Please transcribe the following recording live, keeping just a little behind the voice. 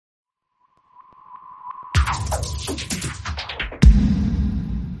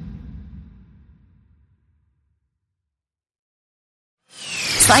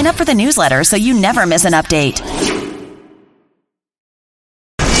Sign up for the newsletter so you never miss an update.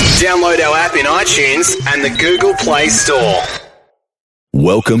 Download our app in iTunes and the Google Play Store.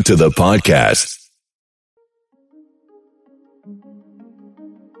 Welcome to the podcast.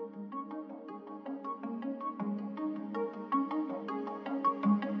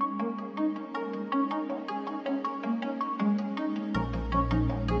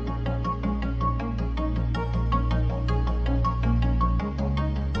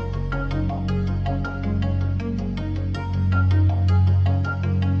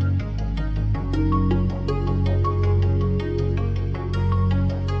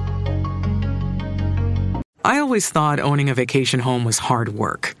 I always thought owning a vacation home was hard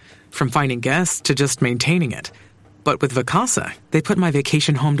work, from finding guests to just maintaining it. But with Vacasa, they put my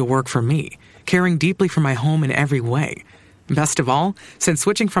vacation home to work for me, caring deeply for my home in every way. Best of all, since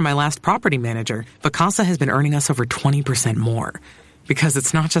switching from my last property manager, Vacasa has been earning us over 20% more. Because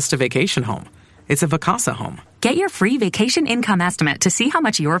it's not just a vacation home, it's a Vacasa home. Get your free vacation income estimate to see how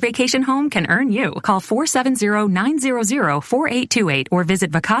much your vacation home can earn you. Call 470-900-4828 or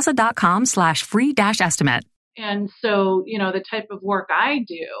visit vacasa.com/free-estimate. And so, the type of work I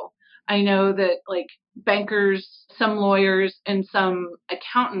do, I know that like bankers, some lawyers, and some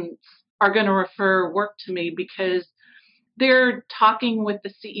accountants are going to refer work to me because they're talking with the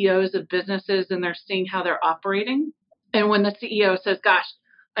CEOs of businesses and they're seeing how they're operating. And when the CEO says, gosh,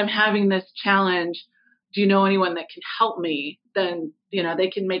 I'm having this challenge, do you know anyone that can help me? Then, they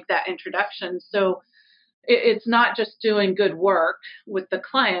can make that introduction. So it's not just doing good work with the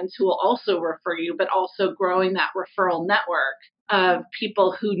clients who will also refer you, but also growing that referral network of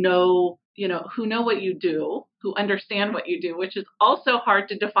people who know what you do, who understand what you do, which is also hard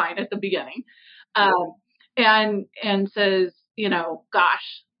to define at the beginning. And says,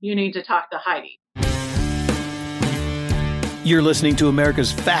 gosh, you need to talk to Heidi. You're listening to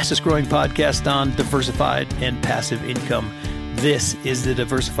America's fastest growing podcast on diversified and passive income. This is the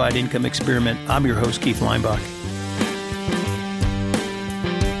Diversified Income Experiment. I'm your host, Keith Leinbach.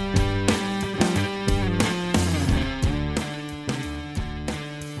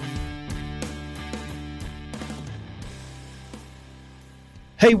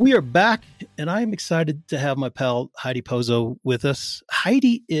 Hey, we are back, and I'm excited to have my pal Heidi Pozo with us.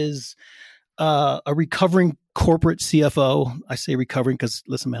 Heidi is a recovering corporate CFO. I say recovering because,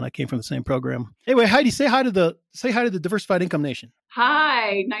 listen, man, I came from the same program. Anyway, Heidi, say hi to the Diversified Income Nation.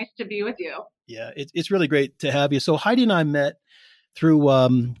 Hi, nice to be with you. Yeah, it's really great to have you. So Heidi and I met through a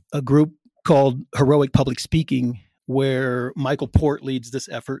group called Heroic Public Speaking, where Michael Port leads this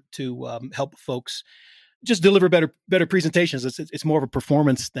effort to help folks just deliver better presentations. It's more of a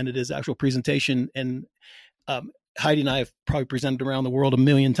performance than it is actual presentation. And Heidi and I have probably presented around the world a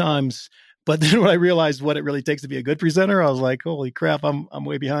million times. But then when I realized what it really takes to be a good presenter, I was like, holy crap, I'm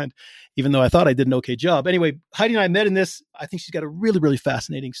way behind, even though I thought I did an okay job. Anyway, Heidi and I met in this. I think she's got a really, really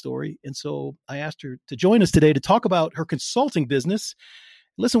fascinating story. And so I asked her to join us today to talk about her consulting business.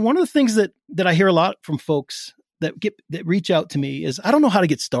 Listen, one of the things that I hear a lot from folks that reach out to me is, I don't know how to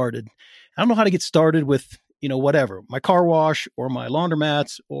get started. I don't know how to get started with, whatever, my car wash or my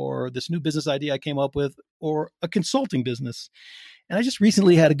laundromats or this new business idea I came up with or a consulting business. And I just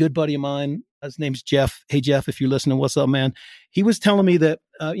recently had a good buddy of mine. His name's Jeff. Hey, Jeff, if you're listening, what's up, man? He was telling me that,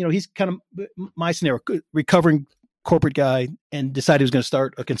 he's kind of my scenario, recovering corporate guy, and decided he was going to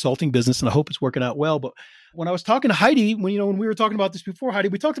start a consulting business. And I hope it's working out well. But when I was talking to Heidi, when we were talking about this before, Heidi,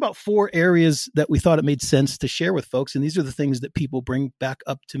 we talked about 4 areas that we thought it made sense to share with folks. And these are the things that people bring back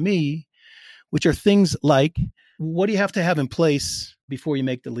up to me, which are things like, what do you have to have in place before you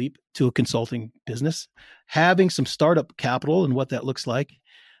make the leap to a consulting business? Having some startup capital and what that looks like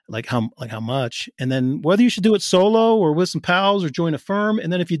how much, and then whether you should do it solo or with some pals or join a firm.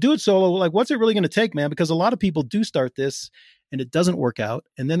 And then if you do it solo, what's it really going to take, man? Because a lot of people do start this and it doesn't work out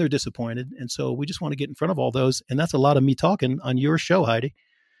and then they're disappointed. And so we just want to get in front of all those. And that's a lot of me talking on your show, Heidi.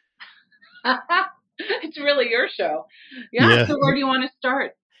 It's really your show. Yeah. So where do you want to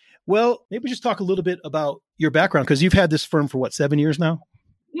start? Well, maybe just talk a little bit about your background, because you've had this firm for 7 years now?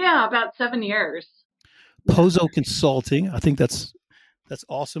 Yeah, about 7 years. Pozo Consulting. I think that's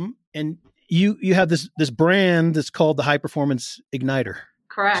awesome. And you have this brand that's called the High Performance Igniter.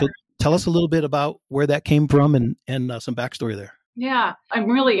 Correct. So tell us a little bit about where that came from and some backstory there. Yeah, I'm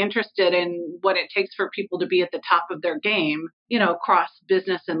really interested in what it takes for people to be at the top of their game, across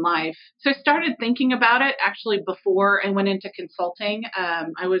business and life. So I started thinking about it actually before I went into consulting.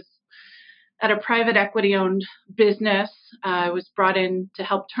 I was at a private equity owned business. I was brought in to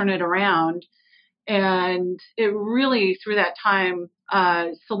help turn it around. And it really, through that time,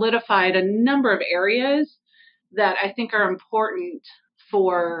 solidified a number of areas that I think are important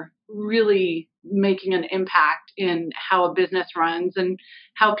for really making an impact in how a business runs and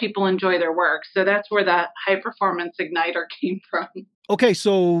how people enjoy their work. So that's where that high performance igniter came from. Okay,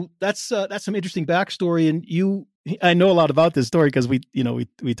 so that's some interesting backstory, and I know a lot about this story because we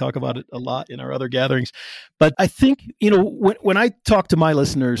talk about it a lot in our other gatherings. But I think when I talk to my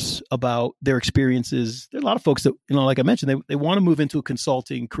listeners about their experiences, there are a lot of folks that like I mentioned, they want to move into a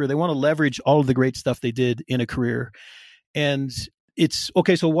consulting career. They want to leverage all of the great stuff they did in a career, and it's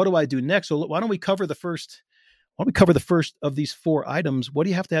okay. So what do I do next? So why don't we cover the first? Why don't we cover the first of these 4 items? What do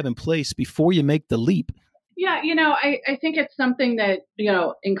you have to have in place before you make the leap? Yeah, I think it's something that,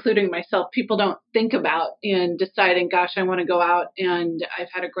 including myself, people don't think about in deciding, gosh, I want to go out and I've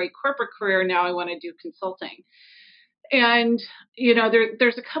had a great corporate career. Now I want to do consulting. And,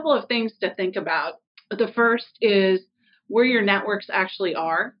 there's a couple of things to think about. The first is where your networks actually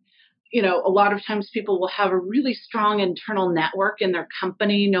are. A lot of times people will have a really strong internal network in their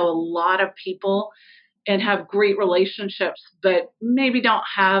company, know a lot of people and have great relationships, but maybe don't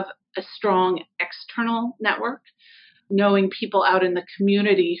have a strong external network, knowing people out in the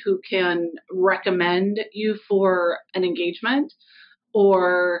community who can recommend you for an engagement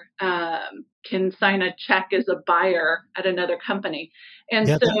or can sign a check as a buyer at another company. And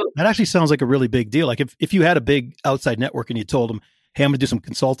yeah, that actually sounds like a really big deal. Like if you had a big outside network and you told them, hey, I'm going to do some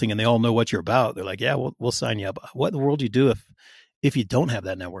consulting, and they all know what you're about, they're like, yeah, we'll sign you up. What in the world do you do if you don't have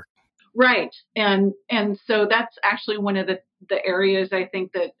that network? Right. And so that's actually one of the areas I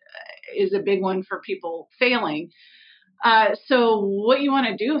think that is a big one for people failing. So what you want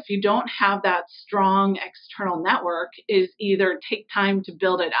to do if you don't have that strong external network is either take time to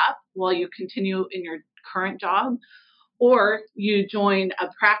build it up while you continue in your current job, or you join a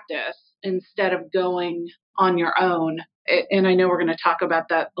practice instead of going on your own. And I know we're going to talk about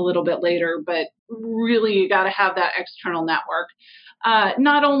that a little bit later, but really you got to have that external network.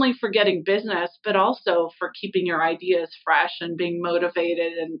 Not only for getting business, but also for keeping your ideas fresh and being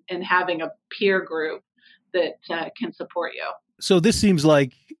motivated and having a peer group that can support you. So this seems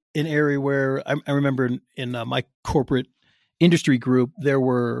like an area where I remember in my corporate industry group, there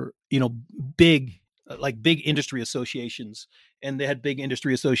were, big industry associations, and they had big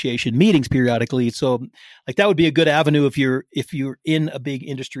industry association meetings periodically. So like that would be a good avenue if you're in a big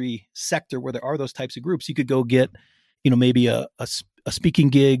industry sector where there are those types of groups. You could go get, maybe a speaking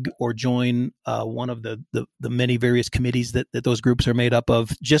gig or join one of the many various committees that those groups are made up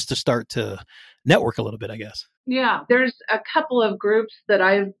of, just to start to network a little bit, I guess. Yeah, there's a couple of groups that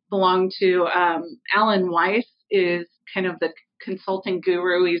I've belonged to. Alan Weiss is kind of the consulting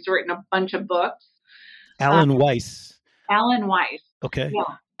guru. He's written a bunch of books. Alan Weiss. Alan Weiss. Okay.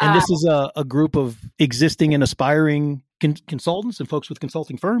 Yeah. And this is a group of existing and aspiring consultants and folks with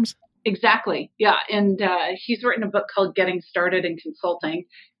consulting firms? Exactly. Yeah. And he's written a book called Getting Started in Consulting.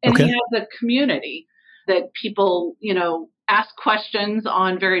 And Okay. He has a community that people, ask questions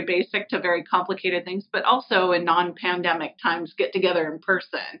on very basic to very complicated things, but also in non-pandemic times get together in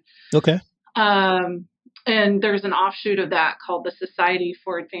person. Okay. And there's an offshoot of that called the Society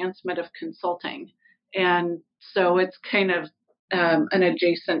for Advancement of Consulting. And so it's kind of an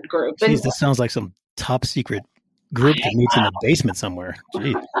adjacent group. Jeez, this sounds like some top secret group that meets in the basement somewhere.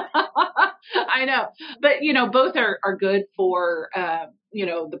 Gee. I know. But, both are good for,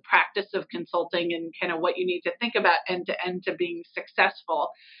 the practice of consulting and kind of what you need to think about end to end to being successful.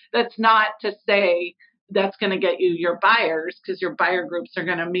 That's not to say that's going to get you your buyers, because your buyer groups are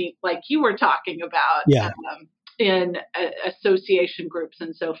going to meet like you were talking about in association groups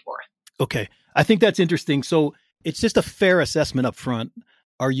and so forth. Okay. I think that's interesting. So it's just a fair assessment up front.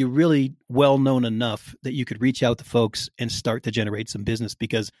 Are you really well known enough that you could reach out to folks and start to generate some business?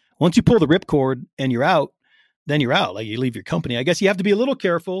 Because once you pull the ripcord and you're out, then you're out. Like you leave your company. I guess you have to be a little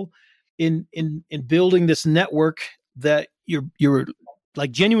careful in building this network, that you're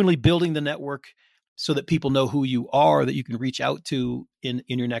like genuinely building the network so that people know who you are, that you can reach out to in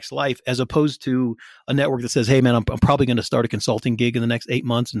your next life, as opposed to a network that says, hey man, I'm probably going to start a consulting gig in the next 8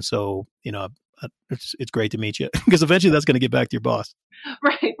 months. And so, it's great to meet you, because eventually that's going to get back to your boss.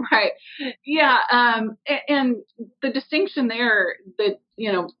 Right. Yeah. And the distinction there that,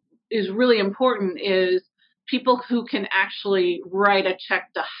 is really important is people who can actually write a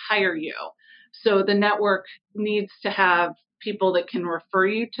check to hire you. So the network needs to have people that can refer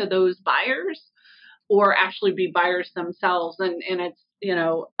you to those buyers or actually be buyers themselves. And it's,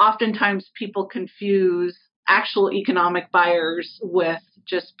 oftentimes people confuse actual economic buyers with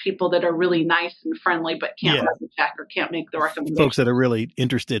just people that are really nice and friendly, but can't write the check or can't make the recommendation. Folks that are really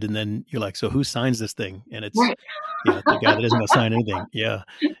interested. And then you're like, so who signs this thing? And it's right. The guy that isn't going to sign anything. Yeah.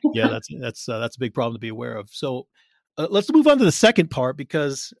 That's a big problem to be aware of. So let's move on to the second part,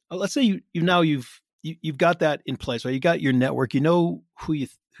 because let's say you've got that in place, right? You got your network, you know who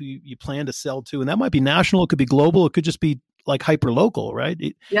you plan to sell to, and that might be national, it could be global, it could just be like hyper local, right?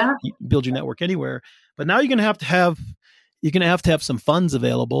 Yeah. You build your network anywhere, but now you're going to have to have some funds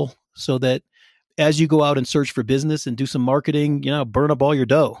available so that as you go out and search for business and do some marketing, burn up all your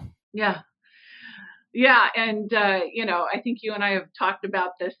dough. Yeah. Yeah. And, I think you and I have talked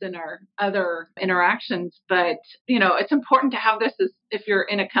about this in our other interactions, but, it's important to have this as if you're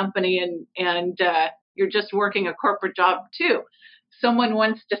in a company and you're just working a corporate job too. Someone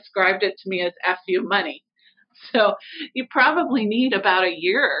once described it to me as FU money. So you probably need about a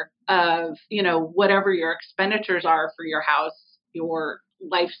year of, whatever your expenditures are for your house, your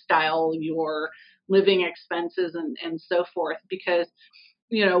lifestyle, your living expenses, and so forth, because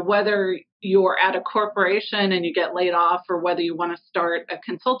whether you're at a corporation and you get laid off or whether you want to start a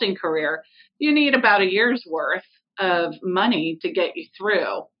consulting career, you need about a year's worth of money to get you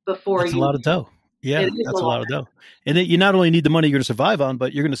through before That's a lot of dough. Yeah, that's a lot of dough. And you not only need the money you're going to survive on,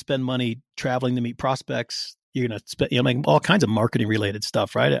 but you're going to spend money traveling to meet prospects. You're going to spend, like all kinds of marketing related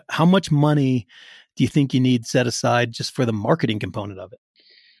stuff, right? How much money do you think you need set aside just for the marketing component of it?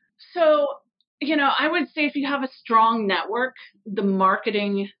 So, I would say if you have a strong network, the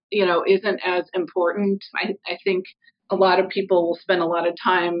marketing, isn't as important. I think a lot of people will spend a lot of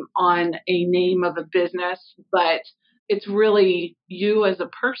time on a name of a business, but it's really you as a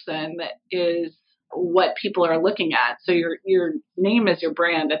person that is what people are looking at. So your name is your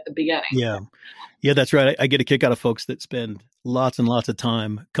brand at the beginning. Yeah, that's right. I get a kick out of folks that spend lots and lots of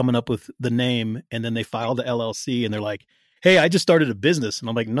time coming up with the name, and then they file the LLC and they're like, hey, I just started a business. And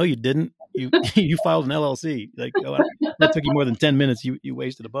I'm like, no, you didn't. You filed an LLC. Like, that took you more than 10 minutes. You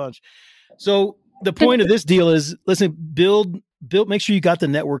wasted a bunch. So the point of this deal is, listen, build, make sure you got the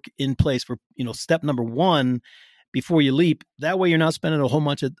network in place for, step number one before you leap. That way you're not spending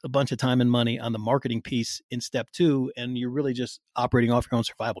a bunch of time and money on the marketing piece in step two, and you're really just operating off your own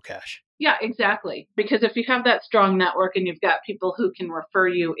survival cash. Yeah, exactly. Because if you have that strong network and you've got people who can refer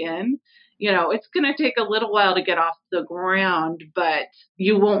you in, it's going to take a little while to get off the ground, but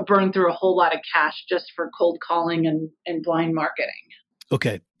you won't burn through a whole lot of cash just for cold calling and blind marketing.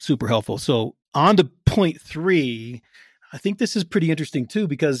 Okay, super helpful. So on to point three, I think this is pretty interesting too,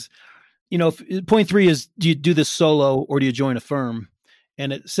 because, point three is, do you do this solo or do you join a firm?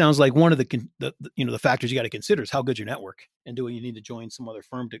 And it sounds like one of the factors you got to consider is how good your network, and do you need to join some other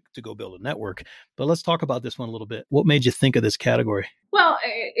firm to go build a network. But let's talk about this one a little bit. What made you think of this category? Well,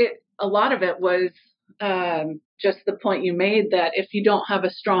 a lot of it was just the point you made that if you don't have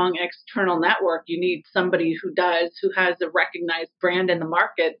a strong external network, you need somebody who has a recognized brand in the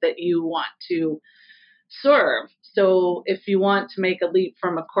market that you want to serve. So if you want to make a leap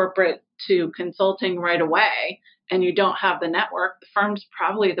from a corporate to consulting right away and you don't have the network, the firm's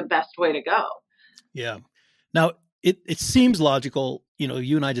probably the best way to go. Yeah. Now, it seems logical,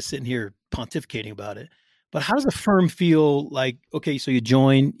 you and I just sitting here pontificating about it. But how does a firm feel like, okay, so you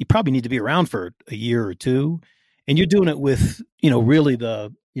join, you probably need to be around for a year or two, and you're doing it with, really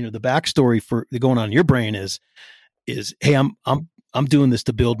the backstory for going on in your brain is, hey, I'm doing this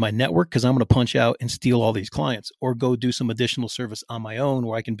to build my network because I'm going to punch out and steal all these clients, or go do some additional service on my own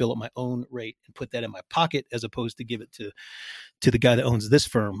where I can build up my own rate and put that in my pocket as opposed to give it to the guy that owns this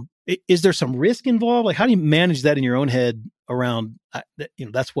firm. Is there some risk involved? Like, how do you manage that in your own head around,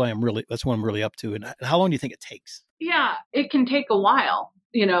 that's what I'm really up to. And how long do you think it takes? Yeah, it can take a while.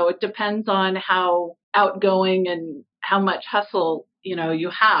 It depends on how outgoing and how much hustle, you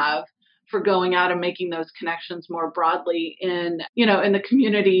have for going out and making those connections more broadly in the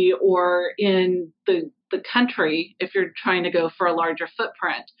community or in the country if you're trying to go for a larger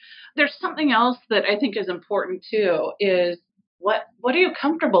footprint. There's something else that I think is important too, is what are you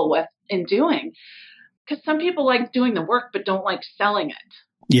comfortable with in doing? Because some people like doing the work but don't like selling it.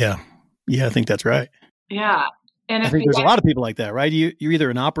 Yeah, I think that's right. Yeah. And I think there's a lot of people like that, right? You're either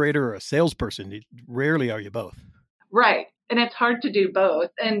an operator or a salesperson. Rarely are you both. Right. And it's hard to do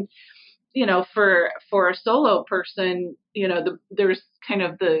both. And for a solo person, there's kind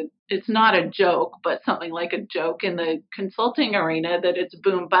of it's not a joke, but something like a joke in the consulting arena that it's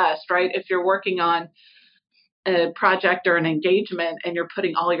boom bust, right? If you're working on a project or an engagement and you're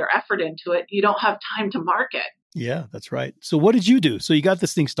putting all your effort into it, you don't have time to market. Yeah, that's right. So what did you do? So you got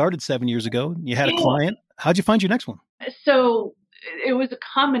this thing started 7 years ago. You had a client. How'd you find your next one? So it was a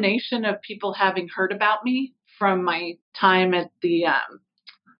combination of people having heard about me from my time at the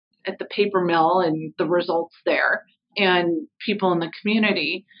paper mill and the results there, and people in the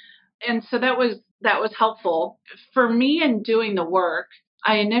community. And so that was helpful for me in doing the work.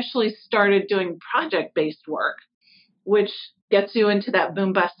 I initially started doing project-based work. which gets you into that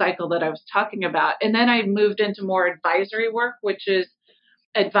boom bust cycle that I was talking about. And then I moved into more advisory work, which is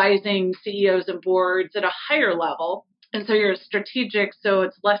advising CEOs and boards at a higher level. And so you're strategic, so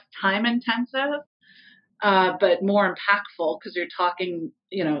it's less time intensive, but more impactful because you're talking,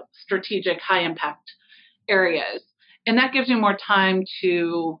 strategic, high impact areas. And that gives you more time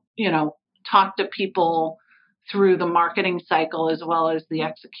to, talk to people through the marketing cycle as well as the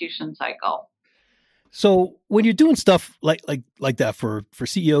execution cycle. So when you're doing stuff like that for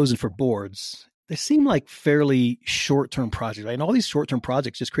CEOs and for boards, they seem like fairly short-term projects, right? And all these short-term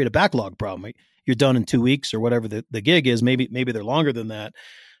projects just create a backlog problem, right? You're done in 2 weeks or whatever the gig is. Maybe they're longer than that.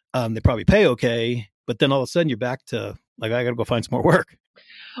 They probably pay okay, but then all of a sudden you're back to like, I got to go find some more work.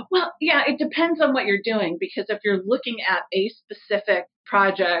 Well, yeah, it depends on what you're doing, because if you're looking at a specific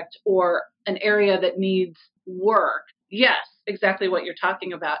project or an area that needs work, yes, exactly what you're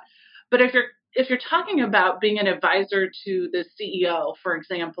talking about. But if you're talking about being an advisor to the CEO, for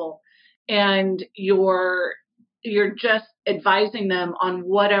example, and you're just advising them on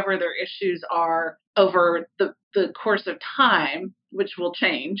whatever their issues are over the course of time, which will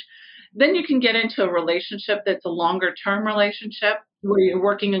change, then you can get into a relationship that's a longer term relationship where you're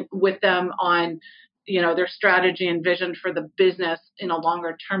working with them on, their strategy and vision for the business in a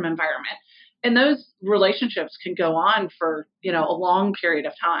longer term environment. And those relationships can go on for, a long period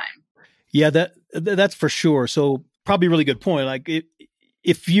of time. Yeah, that's for sure. So probably a really good point. Like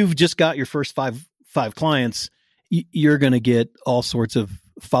if you've just got your first five clients, you're going to get all sorts of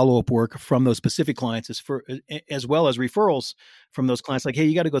follow-up work from those specific clients as well as referrals from those clients. Like, hey,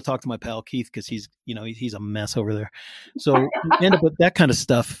 you got to go talk to my pal Keith because he's a mess over there. So you end up with that kind of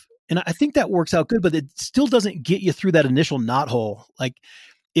stuff. And I think that works out good, but it still doesn't get you through that initial knothole. Like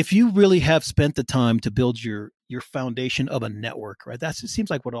if you really have spent the time to build your foundation of a network, right? It seems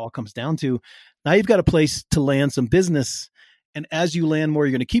like what it all comes down to. Now you've got a place to land some business. And as you land more,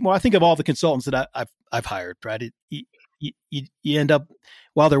 you're going to keep more. I think of all the consultants that I've hired, right? You end up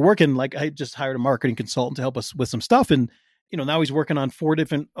while they're working, like I just hired a marketing consultant to help us with some stuff. And, now he's working on 4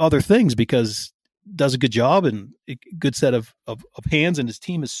 different other things because does a good job and a good set of hands, and his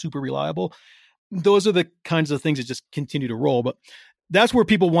team is super reliable. Those are the kinds of things that just continue to roll. But that's where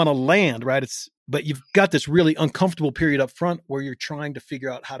people want to land, right? But you've got this really uncomfortable period up front where you're trying to figure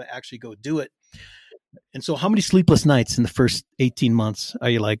out how to actually go do it. And so how many sleepless nights in the first 18 months are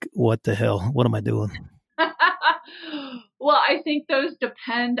you like, what the hell? What am I doing? Well, I think those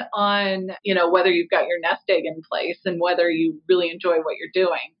depend on, whether you've got your nest egg in place and whether you really enjoy what you're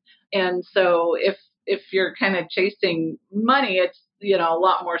doing. And so if you're kind of chasing money, it's, a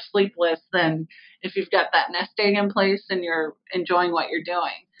lot more sleepless than if you've got that nest egg in place and you're enjoying what you're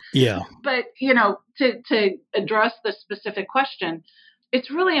doing. Yeah. But, to address the specific question, it's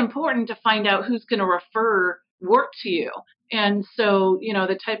really important to find out who's going to refer work to you. And so,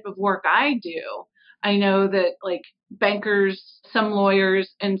 the type of work I do, I know that like bankers, some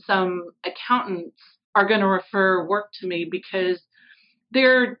lawyers, and some accountants are going to refer work to me because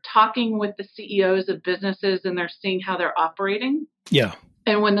they're talking with the CEOs of businesses and they're seeing how they're operating. Yeah.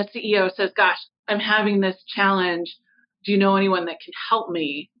 And when the CEO says, gosh, I'm having this challenge, do you know anyone that can help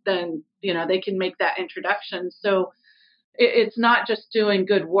me? Then, they can make that introduction. So it's not just doing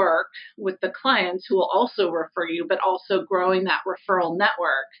good work with the clients who will also refer you, but also growing that referral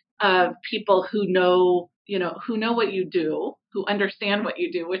network of people who know what you do, who understand what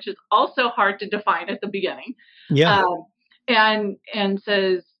you do, which is also hard to define at the beginning. Yeah. And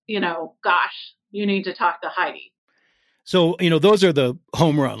says, gosh, you need to talk to Heidi. So, those are the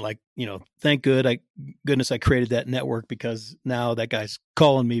home run, like, thank goodness I created that network because now that guy's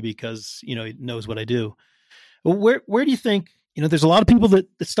calling me because, he knows what I do. Where do you think, there's a lot of people that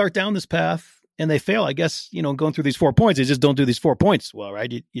start down this path and they fail, I guess, going through these 4 points, they just don't do these 4 points well,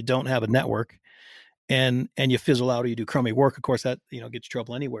 right? You don't have a network and you fizzle out or you do crummy work. Of course, that, gets you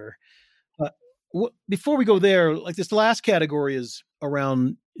trouble anywhere. Before we go there, like this last category is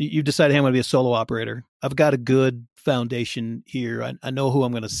around, you've decided, hey, I'm going to be a solo operator. I've got a good foundation here. I know who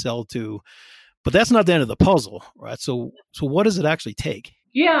I'm going to sell to, but that's not the end of the puzzle, right? So what does it actually take?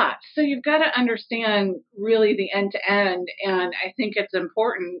 Yeah. So you've got to understand really the end to end. And I think it's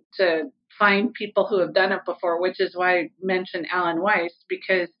important to find people who have done it before, which is why I mentioned Alan Weiss,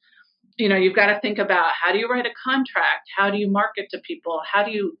 because, you've got to think about how do you write a contract? How do you market to people? How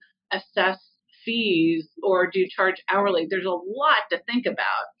do you assess fees, or do you charge hourly? There's a lot to think about.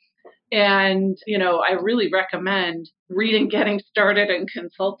 And, I really recommend reading Getting Started in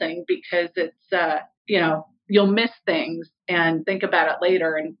Consulting because it's, you'll miss things and think about it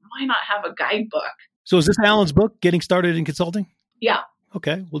later. And why not have a guidebook? So is this Alan's book, Getting Started in Consulting? Yeah.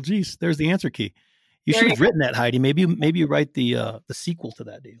 Okay. Well, geez, there's the answer key. You should have written that, Heidi. Maybe you write the sequel to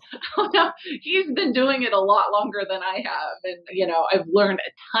that deal. Oh, no, he's been doing it a lot longer than I have. And, I've learned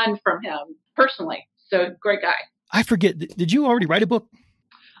a ton from him personally. So great guy. I forget. Did you already write a book?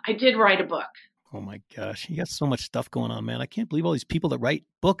 I did write a book. Oh my gosh. You got so much stuff going on, man. I can't believe all these people that write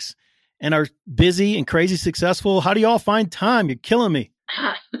books and are busy and crazy successful. How do you all find time? You're killing me.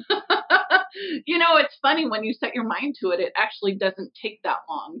 It's funny when you set your mind to it, it actually doesn't take that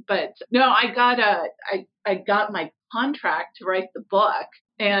long. But no, I got my contract to write the book.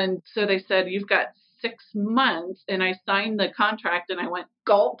 And so they said, you've got 6 months. And I signed the contract and I went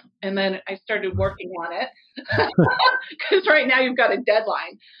gulp. And then I started working on it because right now you've got a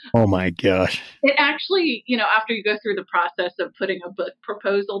deadline. Oh my gosh. It actually, after you go through the process of putting a book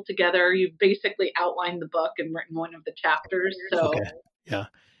proposal together, you've basically outlined the book and written one of the chapters. So okay. Yeah.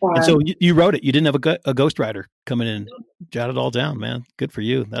 And so you wrote it. You didn't have a ghostwriter coming in, jot it all down, man. Good for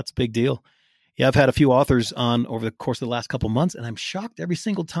you. That's a big deal. Yeah, I've had a few authors on over the course of the last couple of months, and I'm shocked every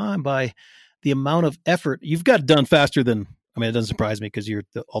single time by the amount of effort. You've got it done faster than, it doesn't surprise me because you're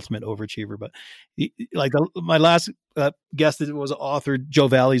the ultimate overachiever, but like my last guest that was an author, Joe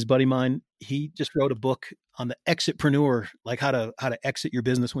Valley's buddy of mine, he just wrote a book on the exitpreneur, like how to exit your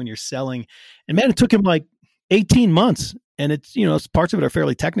business when you're selling. And man, it took him like 18 months. And it's, parts of it are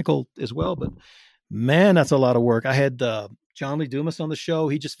fairly technical as well, but man, that's a lot of work. I had John Lee Dumas on the show.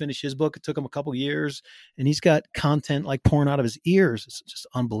 He just finished his book. It took him a couple years and he's got content like pouring out of his ears. It's just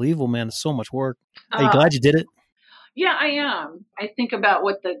unbelievable, man. It's so much work. Are you glad you did it? Yeah, I am. I think about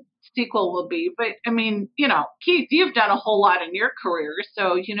what the sequel will be, but Keith, you've done a whole lot in your career.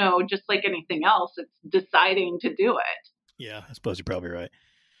 So, just like anything else, it's deciding to do it. Yeah, I suppose you're probably right.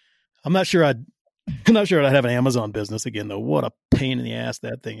 I'm not sure I'd have an Amazon business again, though. What a pain in the ass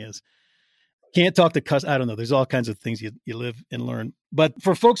that thing is. Can't talk to customers. I don't know. There's all kinds of things you live and learn. But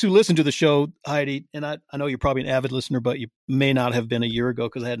for folks who listen to the show, Heidi, and I know you're probably an avid listener, but you may not have been a year ago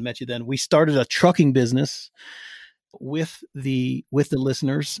because I hadn't met you then. We started a trucking business with the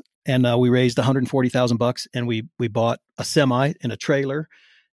listeners, and we raised $140,000, and we bought a semi and a trailer.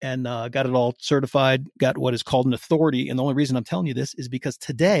 And got it all certified, got what is called an authority. And the only reason I'm telling you this is because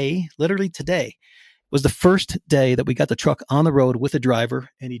today, literally today, was the first day that we got the truck on the road with a driver.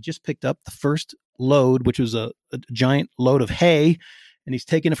 And he just picked up the first load, which was a giant load of hay. And he's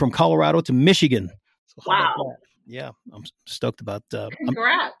taking it from Colorado to Michigan. So wow. Yeah, I'm stoked about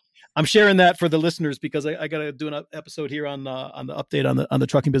Congrats. I'm sharing that for the listeners because I got to do an episode here on the update on the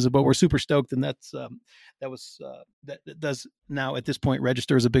trucking business, but we're super stoked. And that does now at this point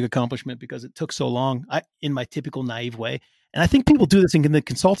register as a big accomplishment because it took so long in my typical naive way. And I think people do this in the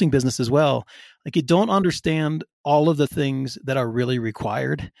consulting business as well. Like you don't understand all of the things that are really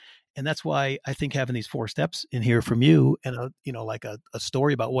required. And that's why I think having these 4 steps in here from you and a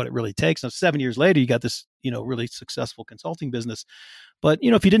story about what it really takes. Now, 7 years later, you got this, really successful consulting business. But,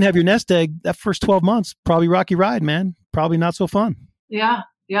 if you didn't have your nest egg, that first 12 months, probably rocky ride, man. Probably not so fun. Yeah,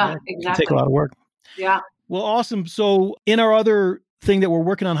 exactly. It take a lot of work. Yeah. Well, awesome. So in our other thing that we're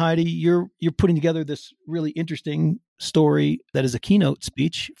working on, Heidi, you're putting together this really interesting story that is a keynote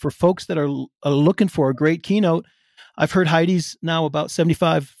speech for folks that are looking for a great keynote. I've heard Heidi's now about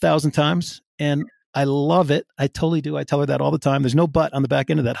 75,000 times, and I love it. I totally do. I tell her that all the time. There's no but on the back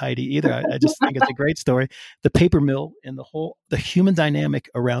end of that, Heidi, either. I just think it's a great story. The paper mill and the human dynamic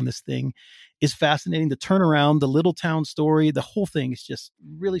around this thing is fascinating. The turnaround, the little town story, the whole thing is just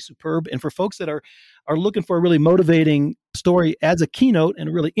really superb. And for folks that are looking for a really motivating story as a keynote and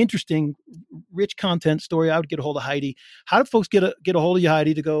a really interesting, rich content story, I would get a hold of Heidi. How do folks get a hold of you,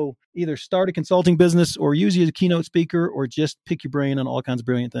 Heidi, to go either start a consulting business or use you as a keynote speaker or just pick your brain on all kinds of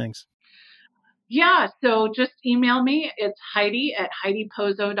brilliant things? Yeah, so just email me. It's Heidi at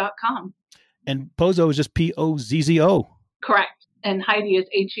HeidiPozzo.com. And Pozzo is just Pozzo. Correct. And Heidi is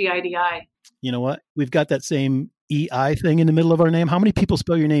Heidi. You know what? We've got that same EI thing in the middle of our name. How many people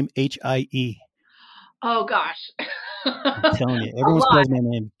spell your name HIE? Oh, gosh. I'm telling you, everyone spells my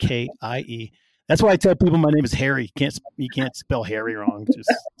name KIE. That's why I tell people my name is Harry. You can't spell Harry wrong. Just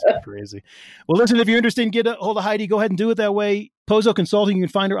crazy. Well, listen, if you're interested in get a hold of Heidi, go ahead and do it that way. Pozzo Consulting, you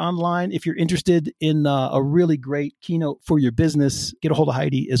can find her online. If you're interested in a really great keynote for your business, get a hold of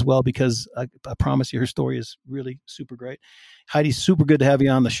Heidi as well, because I promise you her story is really super great. Heidi, super good to have you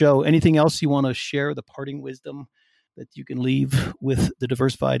on the show. Anything else you want to share, the parting wisdom that you can leave with the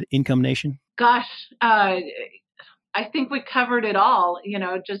Diversified Income Nation? Gosh, I think we covered it all.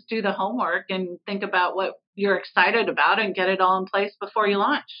 Just do the homework and think about what you're excited about and get it all in place before you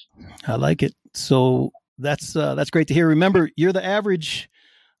launch. I like it. So that's great to hear. Remember, you're the average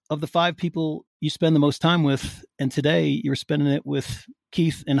of the 5 people you spend the most time with, and today you're spending it with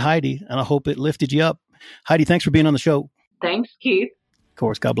Keith and Heidi, and I hope it lifted you up. Heidi, thanks for being on the show. Thanks, Keith. Of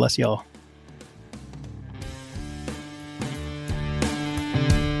course, God bless y'all.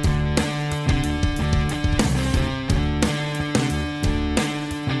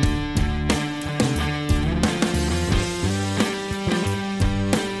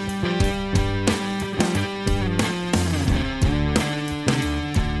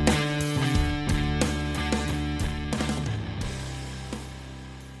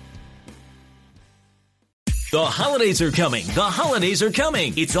 The holidays are coming. The holidays are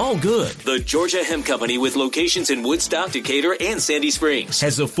coming. It's all good. The Georgia Hemp Company, with locations in Woodstock, Decatur, and Sandy Springs,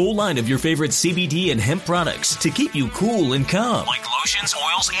 has a full line of your favorite CBD and hemp products to keep you cool and calm, like lotions,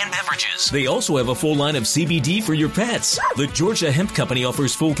 oils, and beverages. They also have a full line of CBD for your pets. The Georgia Hemp Company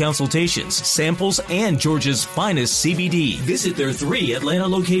offers full consultations, samples, and Georgia's finest CBD. Visit their 3 Atlanta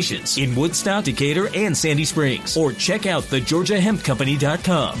locations in Woodstock, Decatur, and Sandy Springs, or check out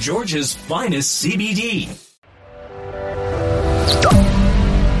thegeorgiahempcompany.com. Georgia's finest CBD.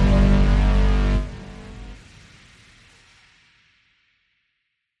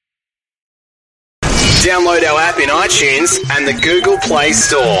 Download our app in iTunes and the Google Play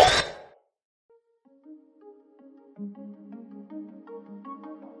Store.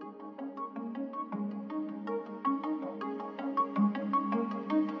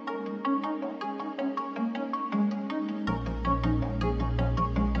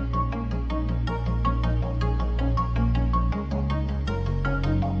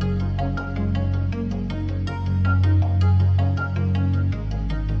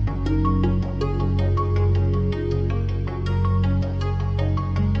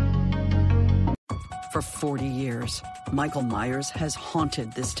 For 40 years, Michael Myers has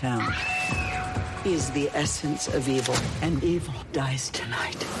haunted this town. He is the essence of evil, and evil dies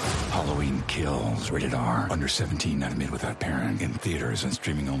tonight. Halloween Kills, rated R, under 17, not admitted without parent, in theaters and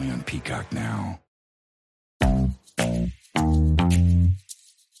streaming only on Peacock now.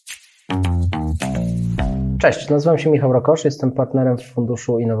 Cześć, nazywam się Michał Rokosz, jestem partnerem w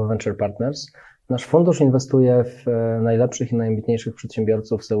funduszu InnovaVenture Partners. Nasz fundusz inwestuje w najlepszych i najambitniejszych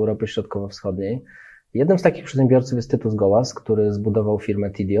przedsiębiorców z Europy Środkowo-Wschodniej. Jednym z takich przedsiębiorców jest Tytus Gołas, który zbudował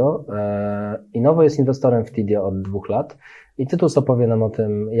firmę Tidio. Innovo jest inwestorem w Tidio od 2 lat i Tytus opowie nam o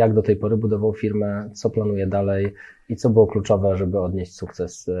tym, jak do tej pory budował firmę, co planuje dalej i co było kluczowe, żeby odnieść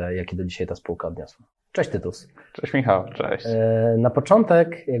sukces, jaki do dzisiaj ta spółka odniosła. Cześć Tytus. Cześć Michał, cześć. Na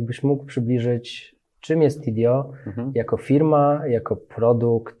początek, jakbyś mógł przybliżyć, czym jest Tidio jako firma, jako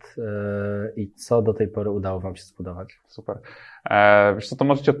produkt i co do tej pory udało Wam się zbudować? Super. Wiesz co, to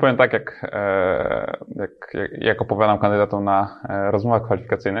może Ci odpowiem tak, jak opowiadam kandydatom na rozmowach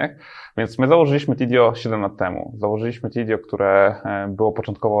kwalifikacyjnych. Więc my założyliśmy Tidio 7 lat temu. Założyliśmy Tidio, które było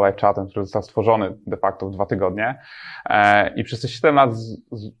początkowo live chatem, który został stworzony de facto w 2 tygodnie. I przez te 7 lat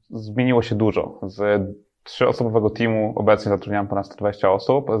zmieniło się dużo. Z 3-osobowego teamu obecnie zatrudniamy ponad 120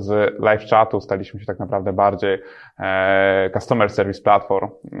 osób. Z live chatu staliśmy się tak naprawdę bardziej customer service platform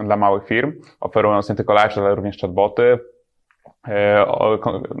dla małych firm, oferując nie tylko live chat, ale również chatboty,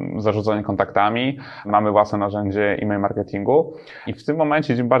 zarządzanie kontaktami. Mamy własne narzędzie e-mail marketingu i w tym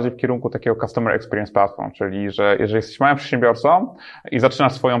momencie idziemy bardziej w kierunku takiego customer experience platform, czyli że jeżeli jesteś małym przedsiębiorcą i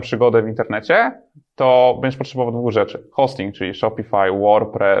zaczynasz swoją przygodę w internecie, to będziesz potrzebował 2 rzeczy. Hosting, czyli Shopify,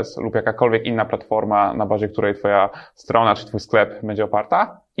 WordPress lub jakakolwiek inna platforma, na bazie której Twoja strona czy Twój sklep będzie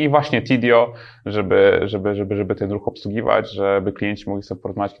oparta. I właśnie Tidio, żeby ten ruch obsługiwać, żeby klienci mogli sobie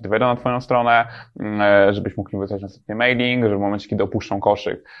porozmawiać, kiedy wejdą na Twoją stronę, żebyś mógł im wysłać następnie mailing, że w momencie, kiedy opuszczą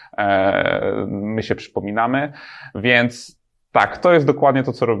koszyk, my się przypominamy. Więc tak, to jest dokładnie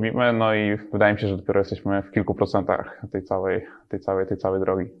to, co robimy, no i wydaje mi się, że dopiero jesteśmy w kilku procentach tej całej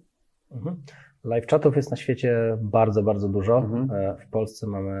drogi. Live chatów jest na świecie bardzo, bardzo dużo. W Polsce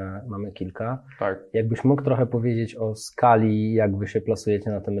mamy kilka. Tak. Jakbyś mógł trochę powiedzieć o skali, jak wy się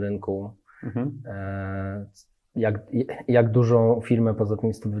plasujecie na tym rynku? Jak dużą firmę poza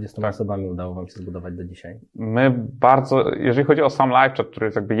tymi 120 osobami udało Wam się zbudować do dzisiaj? My bardzo, jeżeli chodzi o sam live chat, który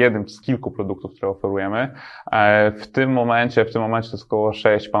jest jakby jednym z kilku produktów, które oferujemy, w tym momencie to jest około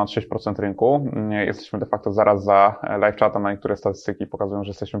ponad 6% rynku. Jesteśmy de facto zaraz za live chatem, a niektóre statystyki pokazują, że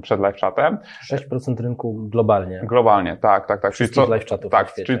jesteśmy przed live chatem. 6% rynku globalnie? Globalnie, tak. Wszystkich live chatów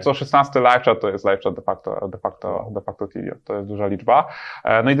tak, czyli co 16 live chat to jest live chat de facto Tidio. To jest duża liczba.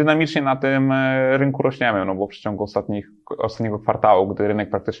 No i dynamicznie na tym rynku rośniemy, no bo w ciągu ostatniego kwartału, gdy rynek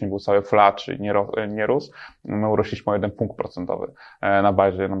praktycznie był cały flat, czyli nie rósł, my urośliśmy o 1 punkt procentowy na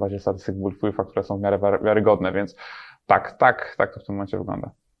bazie statystyk Bullfeefa, które są w miarę wiarygodne, więc tak to w tym momencie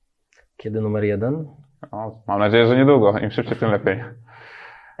wygląda. Kiedy numer 1? Mam nadzieję, że niedługo. Im szybciej, tym lepiej.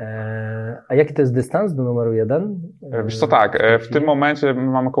 A jaki to jest dystans do numeru 1? Wiesz co, tak, w tym momencie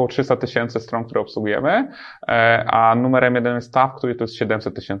mamy około 300 000 stron, które obsługujemy, a numerem 1 jest TAF, który to jest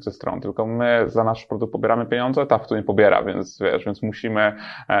 700 000 stron, tylko my za nasz produkt pobieramy pieniądze, TAF tu nie pobiera, więc wiesz,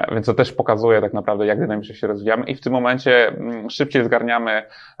 więc to też pokazuje tak naprawdę, jak dynamicznie się rozwijamy i w tym momencie szybciej zgarniamy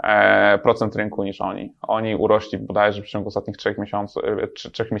procent rynku niż oni. Oni urośli bodajże w ciągu ostatnich 3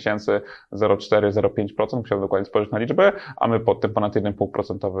 miesięcy 0,4-0,5%, musiałem dokładnie spojrzeć na liczby, a my pod tym ponad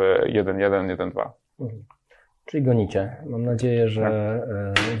 1,5% 1,1, 1,2. Czyli gonicie. Mam nadzieję, że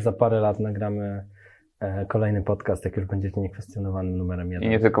za parę lat nagramy kolejny podcast, jak już będziecie niekwestionowanym numerem 1.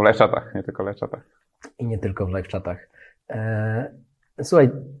 I nie tylko w live chatach. I nie tylko w live chatach. Słuchaj,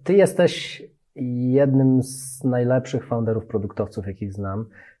 ty jesteś jednym z najlepszych founderów, produktowców, jakich znam.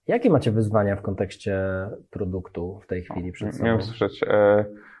 Jakie macie wyzwania w kontekście produktu w tej chwili przed sobą? Miałem słyszeć.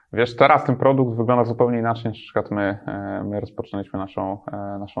 Wiesz, teraz ten produkt wygląda zupełnie inaczej niż na przykład my rozpoczęliśmy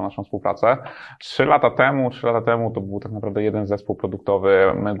naszą współpracę. 3 lata temu to był tak naprawdę jeden zespół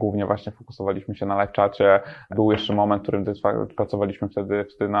produktowy. My głównie właśnie fokusowaliśmy się na live czacie. Był jeszcze moment, w którym pracowaliśmy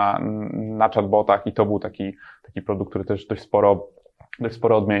wtedy na chatbotach i to był taki produkt, który też dość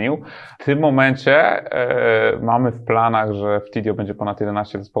sporo odmienił. W tym momencie mamy w planach, że w Tidio będzie ponad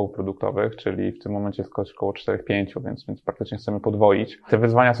 11 zespołów produktowych, czyli w tym momencie jest około 4-5, więc praktycznie chcemy podwoić. Te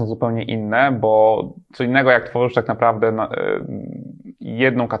wyzwania są zupełnie inne, bo co innego jak tworzysz tak naprawdę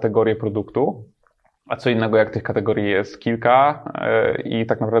jedną kategorię produktu, a co innego jak tych kategorii jest kilka i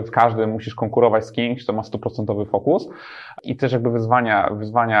tak naprawdę każdy musisz konkurować z kimś, kto ma 100% fokus i też jakby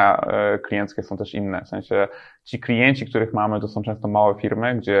wyzwania klienckie są też inne. W sensie ci klienci, których mamy, to są często małe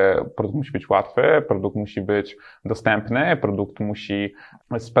firmy, gdzie produkt musi być łatwy, produkt musi być dostępny, produkt musi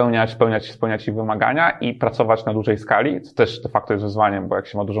spełniać ich wymagania i pracować na dużej skali, co też de facto jest wyzwaniem, bo jak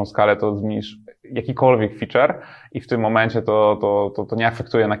się ma dużą skalę, to zmienisz jakikolwiek feature i w tym momencie to nie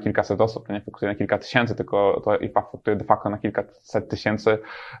afektuje na kilkaset osób, to nie afektuje na kilka tysięcy, tylko to afektuje de facto na kilkaset tysięcy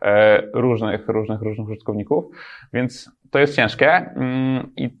różnych użytkowników, więc to jest ciężkie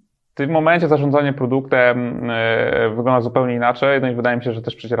i w tym momencie zarządzanie produktem wygląda zupełnie inaczej, no i wydaje mi się, że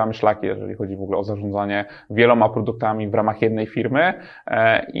też przecieramy szlaki, jeżeli chodzi w ogóle o zarządzanie wieloma produktami w ramach jednej firmy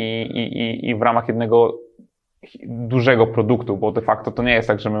i w ramach jednego dużego produktu, bo de facto to nie jest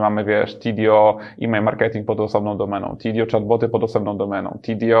tak, że my mamy, wiesz, Tidio, e-mail marketing pod osobną domeną, Tidio chatboty pod osobną domeną,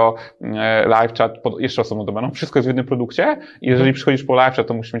 Tidio live chat pod jeszcze osobną domeną. Wszystko jest w jednym produkcie i jeżeli przychodzisz po live chat,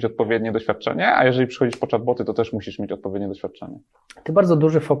 to musisz mieć odpowiednie doświadczenie, a jeżeli przychodzisz po chatboty, to też musisz mieć odpowiednie doświadczenie. Ty bardzo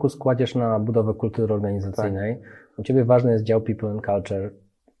duży fokus kładziesz na budowę kultury organizacyjnej. Tak. U ciebie ważny jest dział People and Culture.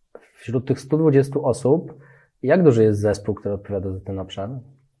 Wśród tych 120 osób, jak duży jest zespół, który odpowiada za ten obszar?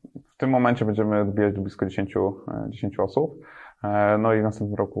 W tym momencie będziemy dobijać do blisko 10 osób. No i w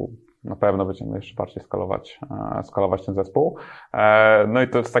następnym roku na pewno będziemy jeszcze bardziej skalować ten zespół. No i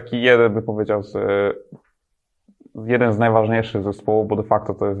to jest taki jeden, bym powiedział, jeden z najważniejszych zespołów, bo de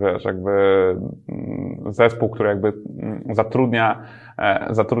facto to jest, wiesz, jakby zespół, który jakby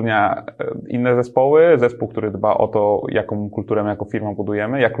zatrudnia inne zespoły, zespół, który dba o to, jaką kulturę jako firma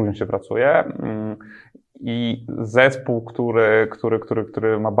budujemy, jak ludziom się pracuje. I zespół,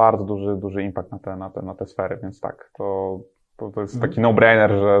 który ma bardzo duży impact na te sfery, więc tak, to jest taki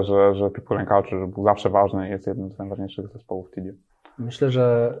no-brainer, że People and Culture był zawsze ważny i jest jednym z najważniejszych zespołów Tidio. Myślę,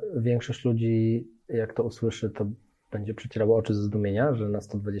 że większość ludzi, jak to usłyszy, to będzie przecierało oczy ze zdumienia, że na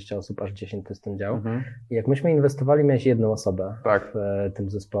 120 osób aż 10 to jest ten dział. I jak myśmy inwestowali, miałeś jedną osobę w tym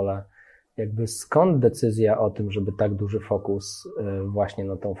zespole. Jakby skąd decyzja o tym, żeby tak duży fokus właśnie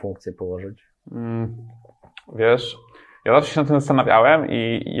na tą funkcję położyć? Wiesz, ja zawsze się nad tym zastanawiałem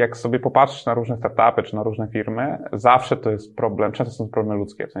i jak sobie popatrzysz na różne startupy czy na różne firmy, zawsze to jest problem, często są to problemy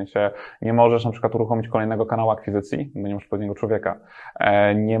ludzkie, w sensie nie możesz na przykład uruchomić kolejnego kanału akwizycji, bo nie masz odpowiedniego człowieka,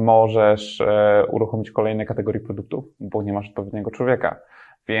 nie możesz uruchomić kolejnej kategorii produktów, bo nie masz odpowiedniego człowieka,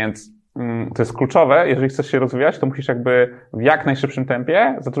 więc to jest kluczowe, jeżeli chcesz się rozwijać, to musisz jakby w jak najszybszym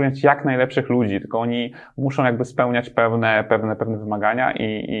tempie zatrudniać jak najlepszych ludzi, tylko oni muszą jakby spełniać pewne wymagania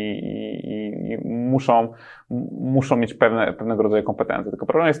i muszą mieć pewnego rodzaju kompetencje. Tylko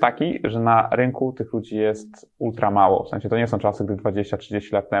problem jest taki, że na rynku tych ludzi jest ultra mało. W sensie to nie są czasy, gdy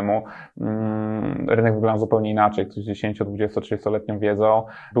 20-30 lat temu rynek wyglądał zupełnie inaczej. Ktoś z 10, 20, 30-letnią wiedzą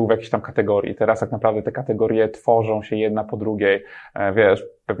był w jakiejś tam kategorii. Teraz tak naprawdę te kategorie tworzą się jedna po drugiej. Wiesz,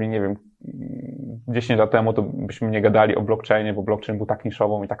 pewnie nie wiem, 10 lat temu to byśmy nie gadali o blockchainie, bo blockchain był tak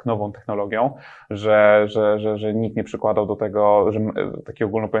niszową i tak nową technologią, że nikt nie przykładał do tego, że taki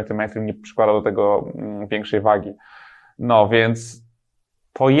ogólnopojęty mainstream nie przykładał do tego większej wagi. No więc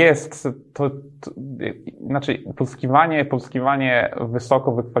znaczy pozyskiwanie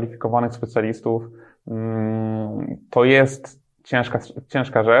wysoko wykwalifikowanych specjalistów to jest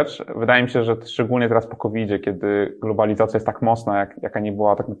ciężka rzecz. Wydaje mi się, że szczególnie teraz po COVID-zie, kiedy globalizacja jest tak mocna, jaka nie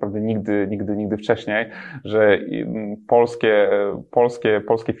była tak naprawdę nigdy wcześniej, że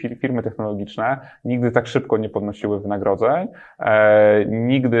polskie firmy technologiczne nigdy tak szybko nie podnosiły wynagrodzeń,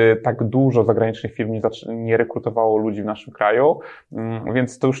 nigdy tak dużo zagranicznych firm nie rekrutowało ludzi w naszym kraju,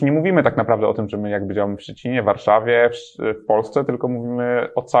 więc to już nie mówimy tak naprawdę o tym, że my jakby działamy w Szczecinie, Warszawie, w Polsce, tylko mówimy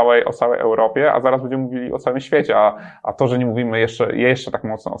o całej Europie, a zaraz będziemy mówili o całym świecie, a to, że nie mówimy jeszcze tak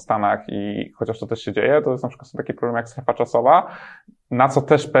mocno o Stanach i chociaż to też się dzieje, to jest na przykład są takie problemy jak strefa czasowa, na co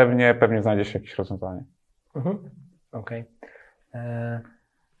też pewnie znajdzie się jakieś rozwiązanie. Okej.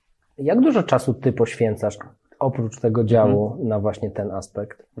 Jak dużo czasu ty poświęcasz oprócz tego działu na właśnie ten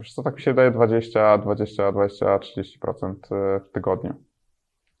aspekt? Wiesz co, tak mi się daje 20-30% w tygodniu.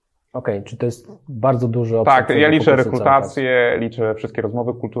 Okej, czy to jest bardzo duży obszar? Tak, ja liczę rekrutację, liczę wszystkie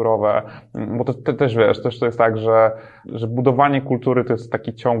rozmowy kulturowe, bo to też wiesz, też to jest tak, że budowanie kultury to jest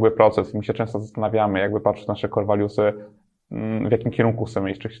taki ciągły proces i my się często zastanawiamy, jakby patrząc na nasze core valuesy, w jakim kierunku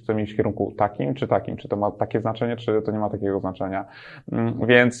chcemy iść, czy chcemy iść w kierunku takim, czy to ma takie znaczenie, czy to nie ma takiego znaczenia.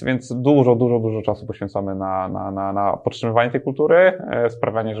 Więc dużo czasu poświęcamy na podtrzymywanie tej kultury,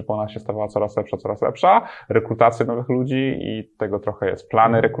 sprawianie, żeby ona się stawała coraz lepsza, rekrutację nowych ludzi i tego trochę jest.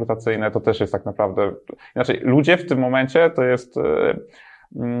 Plany rekrutacyjne to też jest tak naprawdę, inaczej ludzie w tym momencie to jest,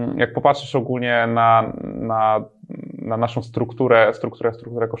 jak popatrzysz ogólnie na naszą strukturę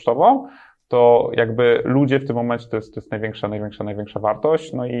kosztową, to jakby ludzie w tym momencie to jest największa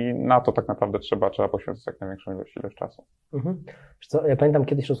wartość, no i na to tak naprawdę trzeba poświęcić jak największą ilość czasu. Wiesz co, ja pamiętam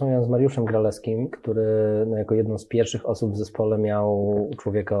kiedyś rozmawiałem z Mariuszem Gralewskim, który jako jedną z pierwszych osób w zespole miał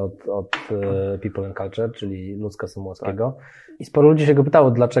człowieka od People and Culture, czyli Lucka Samułowskiego. Tak. I sporo ludzi się go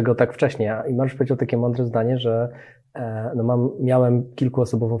pytało, dlaczego tak wcześnie. I Mariusz powiedział takie mądre zdanie, że miałem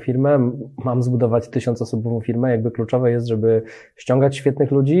kilkuosobową firmę, mam zbudować 1000-osobową firmę, jakby kluczowe jest, żeby ściągać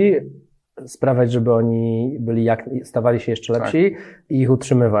świetnych ludzi, sprawiać, żeby oni stawali się jeszcze lepsi i ich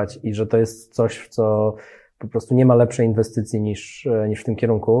utrzymywać. I że to jest coś, w co po prostu nie ma lepszej inwestycji niż w tym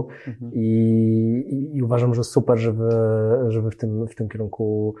kierunku. I uważam, że super, że wy w tym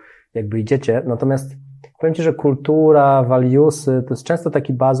kierunku jakby idziecie. Natomiast powiem Ci, że kultura, valuesy, to jest często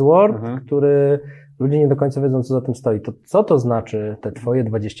taki buzzword, który ludzie nie do końca wiedzą, co za tym stoi. To co to znaczy te Twoje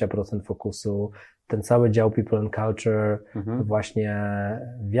 20% fokusu, ten cały dział People and Culture, właśnie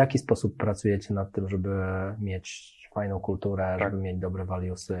w jaki sposób pracujecie nad tym, żeby mieć fajną kulturę, żeby mieć dobre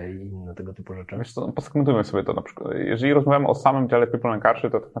valuesy i inne tego typu rzeczy? Wiesz co, poskomentujmy sobie to na przykład. Jeżeli rozmawiamy o samym dziale People and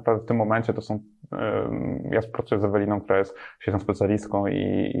Culture, to tak naprawdę w tym momencie to są, ja pracuję z Eweliną, która jest świetną specjalistką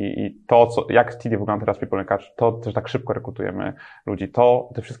i to, jak TD wygląda teraz People and Culture, to też tak szybko rekrutujemy ludzi.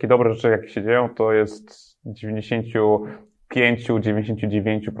 Te wszystkie dobre rzeczy, jakie się dzieją, to jest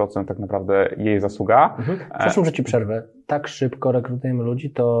 95-99% tak naprawdę jej zasługa. Przepraszam, że Ci przerwę. Tak szybko rekrutujemy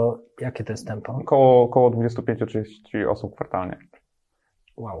ludzi, to jakie to jest tempo? Około 25-30 osób kwartalnie.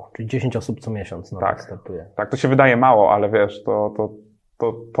 Wow, czyli 10 osób co miesiąc startuje. Tak, to się wydaje mało, ale wiesz,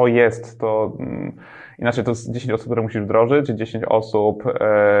 to jest, inaczej to jest 10 osób, które musisz wdrożyć, 10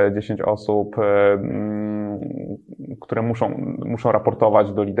 osób, które muszą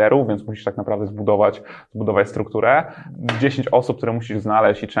raportować do liderów, więc musisz tak naprawdę zbudować strukturę. 10 osób, które musisz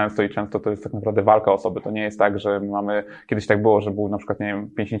znaleźć i często to jest tak naprawdę walka osoby. To nie jest tak, że kiedyś tak było, że był na przykład, nie wiem,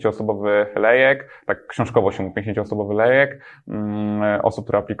 50-osobowy lejek, tak książkowo się mówi, 50-osobowy lejek, osób,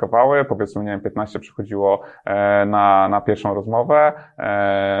 które aplikowały, powiedzmy, nie wiem, 15 przychodziło na pierwszą rozmowę,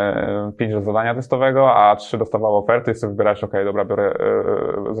 5 do zadania testowego, a 3 dostawały oferty i sobie wybierałeś, dobra,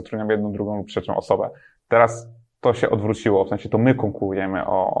 zatrudniam jedną, drugą lub trzecią osobę. Teraz to się odwróciło, w sensie to my konkurujemy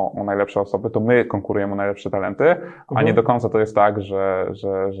o najlepsze osoby, to my konkurujemy o najlepsze talenty, a nie do końca to jest tak, że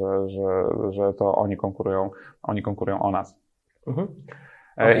to oni konkurują o nas.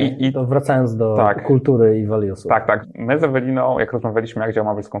 To wracając do kultury i valuesów. Tak. My z Eweliną, jak rozmawialiśmy, jak dział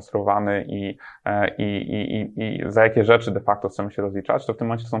ma być skonstruowany i za jakie rzeczy de facto chcemy się rozliczać, to w tym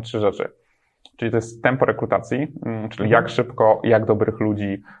momencie to są 3 rzeczy. Czyli to jest tempo rekrutacji, czyli jak szybko, jak dobrych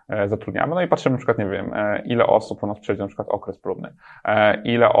ludzi zatrudniamy. No i patrzymy na przykład, nie wiem, ile osób u nas przejdzie na przykład okres próbny,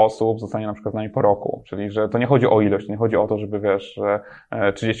 ile osób zostanie na przykład z nami po roku. Czyli, że to nie chodzi o ilość, nie chodzi o to, żeby wiesz, że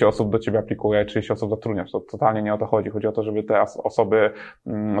 30 osób do ciebie aplikuje, 30 osób zatrudniasz. To totalnie nie o to chodzi. Chodzi o to, żeby te osoby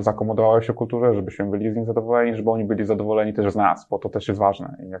zakomodowały się w kulturze, żebyśmy byli z nich zadowoleni, żeby oni byli zadowoleni też z nas, bo to też jest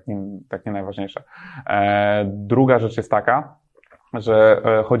ważne i jak nie najważniejsze. Druga rzecz jest taka, że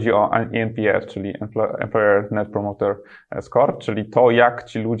chodzi o NPS, czyli Employer Net Promoter Score, czyli to, jak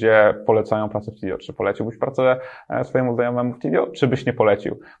ci ludzie polecają pracę w Tidio. Czy poleciłbyś pracę swojemu znajomemu w Tidio, czy byś nie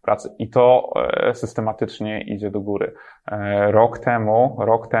polecił pracy? I to systematycznie idzie do góry. Rok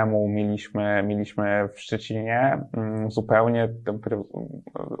temu mieliśmy w Szczecinie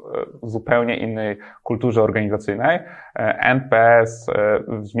zupełnie innej kulturze organizacyjnej. NPS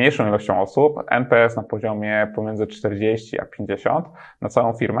z mniejszą ilością osób, NPS na poziomie pomiędzy 40 a 50 na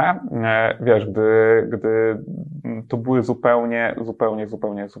całą firmę. Wiesz, gdy to były zupełnie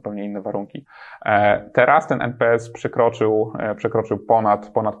inne warunki. Teraz ten NPS przekroczył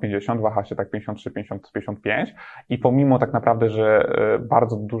ponad 50, waha się tak 53, 50, 55 i pomimo tak naprawdę, że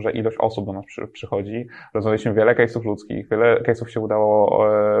bardzo duża ilość osób do nas przychodzi, rozmawialiśmy wiele case'ów ludzkich, wiele case'ów się udało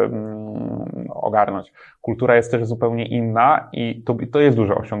ogarnąć. Kultura jest też zupełnie inna i to jest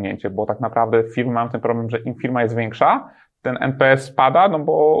duże osiągnięcie, bo tak naprawdę firmy mają ten problem, że im firma jest większa, ten NPS spada, no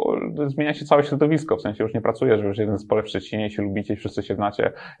bo zmienia się całe środowisko, w sensie już nie pracujesz, że już jeden zespole w Szczecinie się lubicie i wszyscy się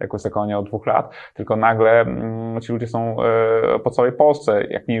znacie jako Sekonie od 2 lat, tylko nagle ci ludzie są po całej Polsce,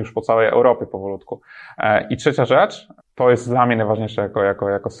 jak nie już po całej Europie powolutku. I trzecia rzecz, to jest dla mnie najważniejsze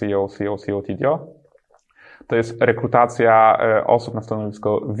jako CEO Tidio, to jest rekrutacja osób na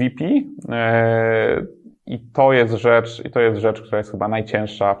stanowisko VP, I to jest rzecz, która jest chyba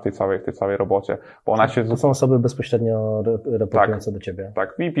najcięższa w tej całej robocie, bo ona się... To są osoby bezpośrednio raportujące do ciebie.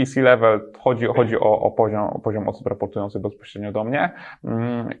 Tak, VP, C-level, chodzi o poziom osób raportujących bezpośrednio do mnie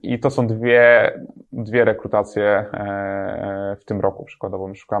i to są dwie rekrutacje w tym roku przykładowo.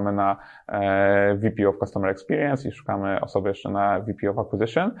 My szukamy na VP of Customer Experience i szukamy osoby jeszcze na VP of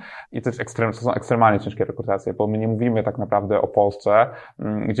Acquisition i to są ekstremalnie ciężkie rekrutacje, bo my nie mówimy tak naprawdę o Polsce,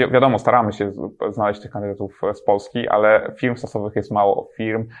 gdzie wiadomo, staramy się znaleźć tych kandydatów z Polski, ale firm SaaS-owych jest mało,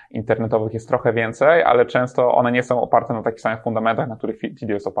 firm internetowych jest trochę więcej, ale często one nie są oparte na takich samych fundamentach, na których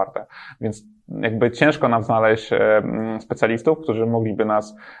Tidio jest oparte. Więc jakby ciężko nam znaleźć specjalistów, którzy mogliby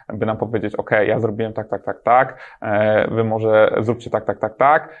nam powiedzieć, ok, ja zrobiłem tak, wy może zróbcie tak,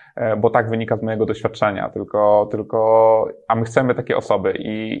 bo tak wynika z mojego doświadczenia, a my chcemy takie osoby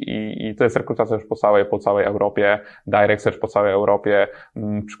i to jest rekrutacja już po całej Europie, direct search po całej Europie,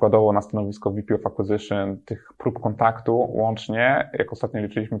 przykładowo na stanowisko VP of Acquisition, tych prób kontaktu łącznie, jak ostatnio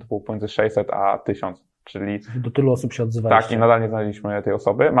liczyliśmy, to było pomiędzy 600 a 1000. Czyli do tylu osób się odzywaliście. Tak, i nadal nie znaleźliśmy tej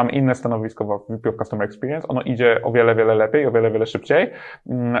osoby. Mamy inne stanowisko w VP of Customer Experience. Ono idzie o wiele lepiej, o wiele szybciej,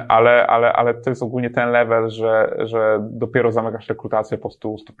 ale to jest ogólnie ten level, że dopiero zamykasz rekrutację po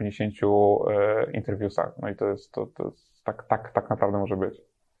 150 interviewsach. No i to jest tak naprawdę może być.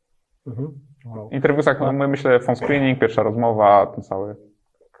 Wow. Interviewsach, no, myślę, phone screening, pierwsza rozmowa, ten cały.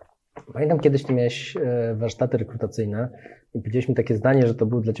 Pamiętam, kiedyś ty miałeś warsztaty rekrutacyjne i powiedziałeś mi takie zdanie, że to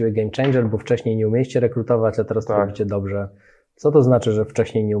był dla ciebie game changer, bo wcześniej nie umieliście rekrutować, a teraz to robicie dobrze. Co to znaczy, że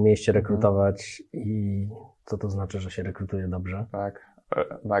wcześniej nie umieliście rekrutować i co to znaczy, że się rekrutuje dobrze? Tak.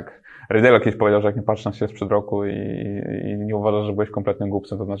 Rydelo kiedyś powiedział, że jak nie patrzysz na siebie sprzed roku i nie uważasz, że byłeś kompletnym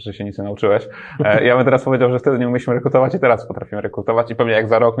głupcem, to znaczy, że się nic nie nauczyłeś. Ja bym teraz powiedział, że wtedy nie umieliśmy rekrutować i teraz potrafimy rekrutować i pewnie jak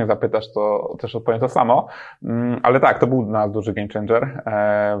za rok mnie zapytasz, to też odpowiem to samo. Ale tak, to był dla nas duży game changer.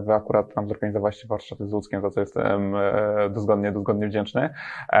 Wy akurat tam zorganizowaliście warsztaty z Luckiem, za co jestem dozgodnie wdzięczny.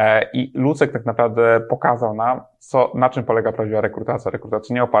 I Lucek tak naprawdę pokazał nam, na czym polega prawdziwa rekrutacja.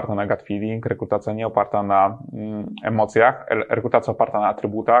 Rekrutacja nie oparta na gut feeling, rekrutacja nie oparta na emocjach, rekrutacja oparta na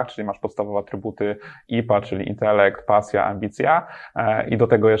atrybutach, czyli masz podstawowe atrybuty IPA, czyli intelekt, pasja, ambicja i do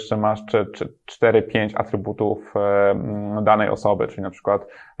tego jeszcze masz 4-5 atrybutów danej osoby, czyli na przykład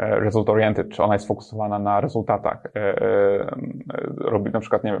result oriented, czy ona jest sfokusowana na rezultatach. Robi na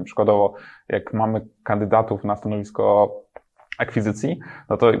przykład, nie wiem, przykładowo jak mamy kandydatów na stanowisko akwizycji,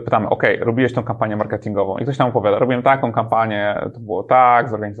 no to pytamy, robiłeś tą kampanię marketingową i ktoś tam opowiada, robiłem taką kampanię, to było tak,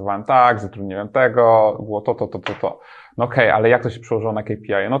 zorganizowałem tak, zatrudniłem tego, było to. No ale jak to się przełożyło na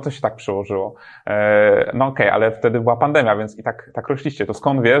KPI? No to się tak przełożyło. No ale wtedy była pandemia, więc i tak rośliście. To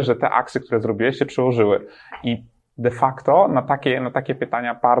skąd wiesz, że te akcje, które zrobiłeś, się przełożyły? I de facto na takie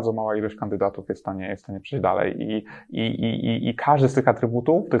pytania bardzo mała ilość kandydatów jest w stanie przejść dalej. I każdy z tych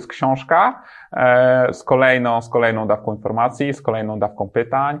atrybutów to jest książka z kolejną dawką informacji, z kolejną dawką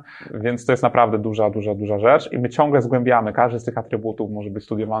pytań, więc to jest naprawdę duża rzecz i my ciągle zgłębiamy. Każdy z tych atrybutów może być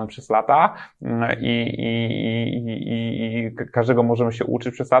studiowany przez lata i każdego możemy się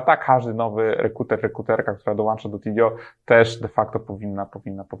uczyć przez lata. Każdy nowy rekruterka, która dołącza do Tidio, też de facto powinna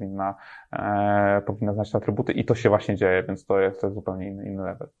znać te atrybuty i to się właśnie dzieje, więc to jest zupełnie inny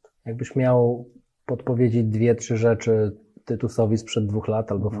level. Jakbyś miał podpowiedzieć 2-3 rzeczy Tytusowi sprzed 2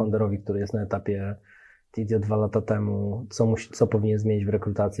 lat albo founderowi, który jest na etapie Tidio 2 lata temu, co powinien zmienić w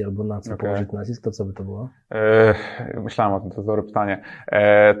rekrutacji albo na co położyć nacisk, to co by to było? Myślałem o tym, to jest dobre pytanie.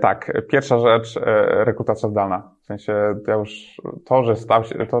 Tak, pierwsza rzecz, rekrutacja zdalna. W sensie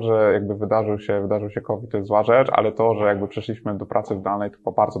to, że jakby wydarzył się COVID, to jest zła rzecz, ale to, że jakby przeszliśmy do pracy zdalnej, to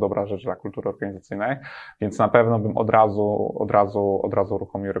była bardzo dobra rzecz dla kultury organizacyjnej, więc na pewno bym od razu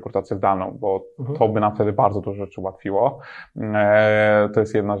uruchomił rekrutację zdalną, bo to by nam wtedy bardzo dużo rzeczy ułatwiło. To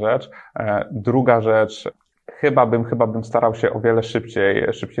jest jedna rzecz. Druga rzecz, chyba bym starał się o wiele szybciej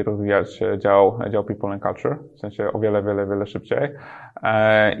rozwijać dział People and Culture, w sensie o wiele szybciej.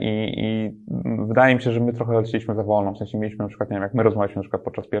 I wydaje mi się, że my trochę leciliśmy za wolno, w sensie mieliśmy na przykład, nie wiem, jak my rozmawialiśmy na przykład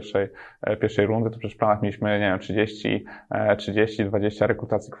podczas pierwszej rundy, to przecież w planach mieliśmy, nie wiem, 30-20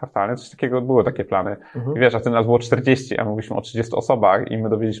 rekrutacji kwartalnie, coś takiego, były takie plany. I wiesz, a wtedy nas było 40, a mówiliśmy o 30 osobach i my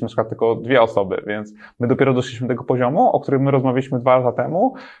dowiedzieliśmy na przykład tylko 2 osoby, więc my dopiero doszliśmy do tego poziomu, o którym my rozmawialiśmy 2 lata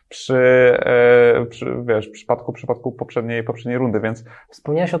temu przy przypadku poprzedniej rundy, więc...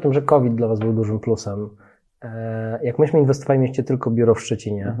 Wspomniałeś o tym, że COVID dla was był dużym plusem. Jak myśmy inwestowali, mieliście tylko biuro w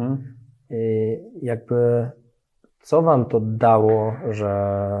Szczecinie. Jakby co wam to dało,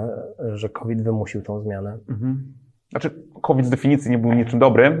 że COVID wymusił tą zmianę? Znaczy, COVID z definicji nie był niczym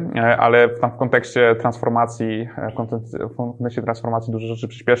dobrym, ale w kontekście transformacji dużo rzeczy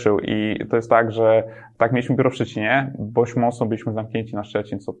przyspieszył i to jest tak, że tak mieliśmy biuro w Szczecinie, dość mocno byliśmy zamknięci na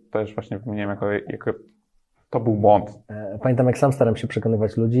Szczecin, co też właśnie wymieniłem jako to był błąd. Pamiętam, jak sam staram się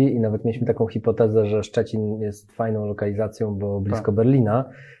przekonywać ludzi i nawet mieliśmy taką hipotezę, że Szczecin jest fajną lokalizacją, bo blisko Berlina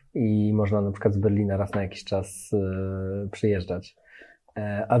i można na przykład z Berlina raz na jakiś czas przyjeżdżać.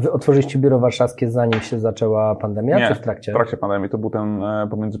 A wy otworzyliście biuro warszawskie zanim się zaczęła pandemia, czy w trakcie? W trakcie pandemii. To był ten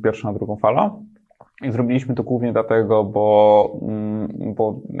pomiędzy pierwszą a drugą falą. I zrobiliśmy to głównie dlatego, bo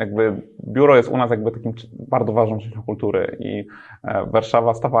jakby biuro jest u nas jakby takim bardzo ważną częścią kultury i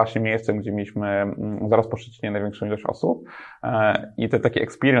Warszawa stawała się miejscem, gdzie mieliśmy zaraz po Szczecinie największą ilość osób i ten taki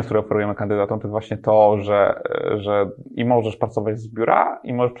experience, który oferujemy kandydatom, to jest właśnie to, że i możesz pracować z biura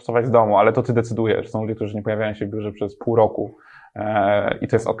i możesz pracować z domu, ale to ty decydujesz. Są ludzie, którzy nie pojawiają się w biurze przez pół roku i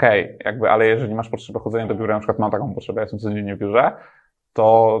to jest okej, jakby, ale jeżeli masz potrzebę chodzenia do biura, na przykład mam taką potrzebę, ja jestem codziennie w biurze,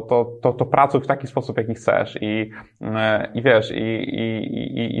 to pracuj w taki sposób, jaki chcesz i wiesz,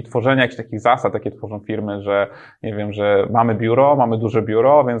 i tworzenie jakichś takich zasad, jakie tworzą firmy, że nie wiem, że mamy duże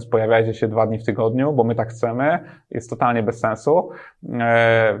biuro, więc pojawiajcie się 2 dni w tygodniu, bo my tak chcemy, jest totalnie bez sensu,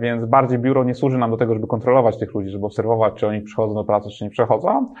 więc bardziej biuro nie służy nam do tego, żeby kontrolować tych ludzi, żeby obserwować, czy oni przychodzą do pracy, czy nie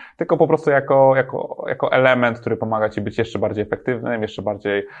przychodzą, tylko po prostu jako element, który pomaga ci być jeszcze bardziej efektywnym, jeszcze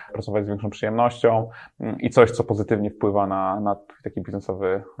bardziej pracować z większą przyjemnością i coś, co pozytywnie wpływa na taki biznesowy,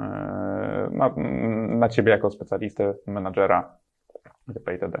 na ciebie jako specjalistę, menadżera,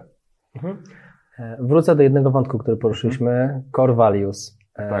 itd. Wrócę do jednego wątku, który poruszyliśmy, core values.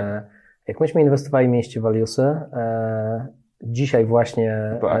 Tak. Jak myśmy inwestowali, mieliście valuesy, dzisiaj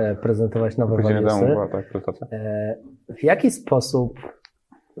właśnie prezentować nowe valuesy. Była prezentacja. W jaki sposób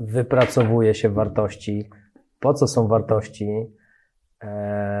wypracowuje się wartości? Po co są wartości?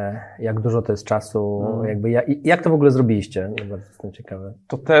 Jak dużo to jest czasu, jak to w ogóle zrobiliście? Bardzo jestem ciekawy.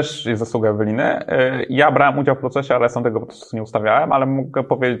 To też jest zasługa Eweliny. Ja brałem udział w procesie, ale sam tego procesu nie ustawiałem, ale mogę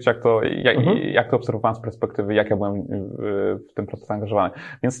powiedzieć, jak to obserwowałem z perspektywy, jak ja byłem w tym procesie zaangażowany.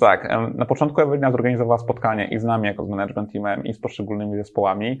 Więc tak, na początku Ewelina zorganizowała spotkanie i z nami jako z management teamem i z poszczególnymi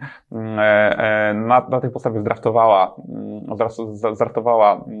zespołami. Na tej podstawie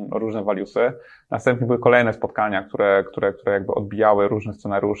zdraftowała różne valuesy. Następnie były kolejne spotkania, które jakby odbijały różne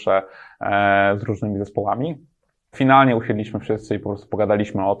scenariusze z różnymi zespołami. Finalnie usiedliśmy wszyscy i po prostu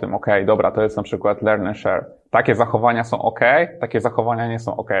pogadaliśmy o tym, dobra, to jest na przykład learn and share. Takie zachowania są takie zachowania nie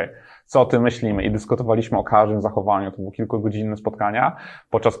są Co o tym myślimy? I dyskutowaliśmy o każdym zachowaniu. To były kilkugodzinne spotkania,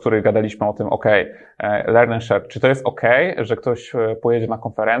 podczas których gadaliśmy o tym, learn and share. Czy to jest że ktoś pojedzie na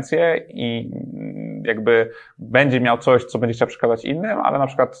konferencję i jakby będzie miał coś, co będzie chciał przekazać innym, ale na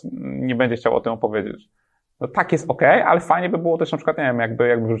przykład nie będzie chciał o tym opowiedzieć. No tak jest ale fajnie by było też na przykład, nie wiem,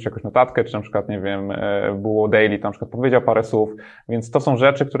 jakby wrzucić jakąś notatkę, czy na przykład, nie wiem, było daily, to na przykład powiedział parę słów, więc to są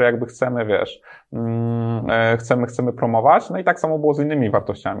rzeczy, które jakby chcemy, wiesz, chcemy promować, no i tak samo było z innymi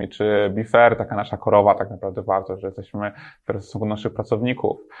wartościami, czy be fair, taka nasza korowa tak naprawdę wartość, że jesteśmy fair w stosunku do naszych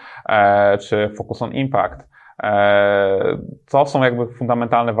pracowników, czy focus on impact. To są jakby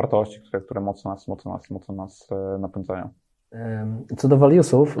fundamentalne wartości, które mocno nas napędzają. Co do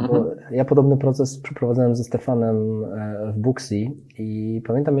valuesów, bo ja podobny proces przeprowadzałem ze Stefanem w Booksy i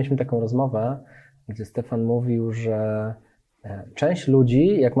pamiętam, mieliśmy taką rozmowę, gdzie Stefan mówił, że część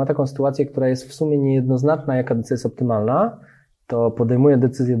ludzi, jak ma taką sytuację, która jest w sumie niejednoznaczna, jaka decyzja jest optymalna, to podejmuje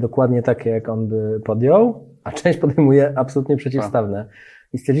decyzje dokładnie takie, jak on by podjął, a część podejmuje absolutnie przeciwstawne.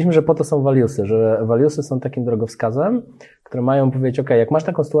 I stwierdziliśmy, że po to są valuesy, że valuesy są takim drogowskazem, które mają powiedzieć, ok, jak masz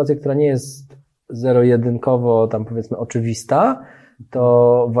taką sytuację, która nie jest zero-jedynkowo tam powiedzmy oczywista,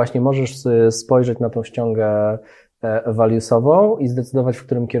 to właśnie możesz spojrzeć na tą ściągę valuesową i zdecydować, w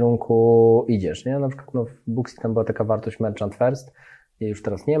którym kierunku idziesz, nie? Na przykład w Booksy tam była taka wartość merchant first, jej już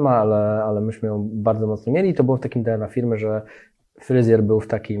teraz nie ma, ale myśmy ją bardzo mocno mieli i to było w takim DNA firmy, że fryzjer był w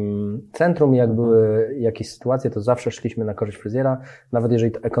takim centrum i jak były jakieś sytuacje, to zawsze szliśmy na korzyść fryzjera, nawet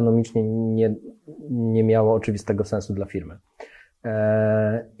jeżeli to ekonomicznie nie miało oczywistego sensu dla firmy.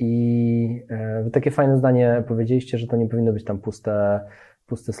 I takie fajne zdanie powiedzieliście, że to nie powinno być tam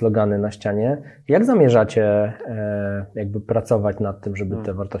puste slogany na ścianie. Jak zamierzacie jakby pracować nad tym, żeby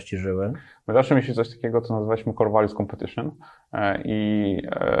te wartości żyły? My zawsze mieliśmy coś takiego, co nazywaliśmy Core Values Competition i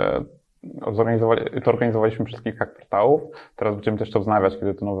organizowaliśmy przez kilka kwartałów. Teraz będziemy też to wznawiać,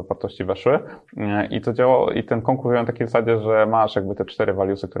 kiedy te nowe wartości weszły. I to działało, i ten konkurs na takiej zasadzie, że masz jakby te 4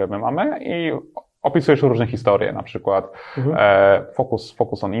 valuesy, które my mamy i opisujesz różne historie, na przykład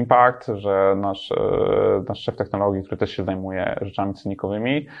focus on impact, że nasz szef technologii, który też się zajmuje rzeczami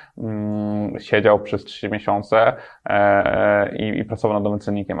cennikowymi, siedział przez 3 miesiące i pracował nad nowym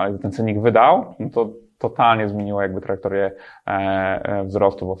cennikiem, ale gdy ten cennik wydał, no to totalnie zmieniło jakby trajektorię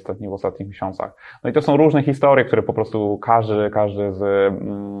wzrostu w ostatnich miesiącach. No i to są różne historie, które po prostu każdy z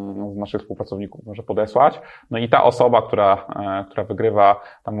naszych współpracowników może podesłać. No i ta osoba, która wygrywa,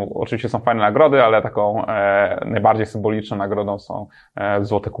 tam oczywiście są fajne nagrody, ale taką najbardziej symboliczną nagrodą są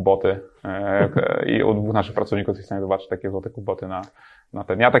złote kuboty. I u 2 naszych pracowników jesteś w stanie zobaczyć takie złote kuboty na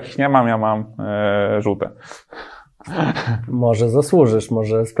ten. Ja takich nie mam, ja mam żółte. Może zasłużysz,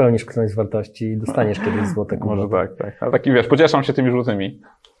 może spełnisz którąś z wartości i dostaniesz kiedyś złote kuboty. Może tak. Ale taki pocieszam się tymi żółtymi.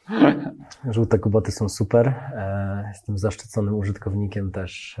 Żółte kuboty są super. Jestem zaszczyconym użytkownikiem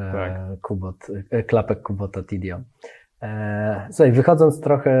też klapek Kubota Tidio. Słuchaj, wychodząc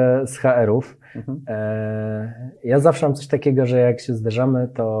trochę z HR-ów, ja zawsze mam coś takiego, że jak się zderzamy,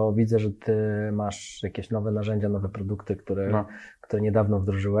 to widzę, że ty masz jakieś nowe narzędzia, nowe produkty, które niedawno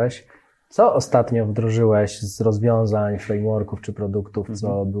wdrożyłeś. Co ostatnio wdrożyłeś z rozwiązań, frameworków czy produktów,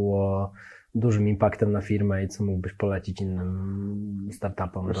 co było dużym impaktem na firmę i co mógłbyś polecić innym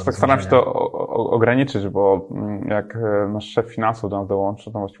startupom? Tak staram się to ograniczyć, bo jak nasz szef finansów do nas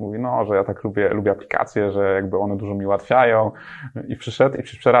dołączy, to właśnie mówi, że ja tak lubię aplikacje, że jakby one dużo mi ułatwiają i przyszedł i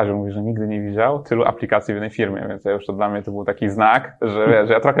się przeraził, mówi, że nigdy nie widział tylu aplikacji w jednej firmie, więc dla mnie to był taki znak, że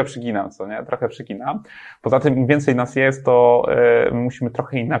ja trochę przyginam, trochę przyginam. Poza tym im więcej nas jest, to my musimy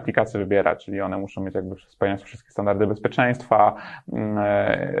trochę inne aplikacje wybierać, czyli one muszą mieć jakby spełniać wszystkie standardy bezpieczeństwa.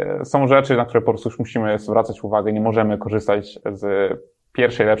 Są rzeczy, na które po prostu już musimy zwracać uwagę, nie możemy korzystać z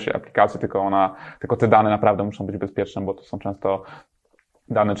pierwszej, lepszej aplikacji, tylko te dane naprawdę muszą być bezpieczne, bo to są często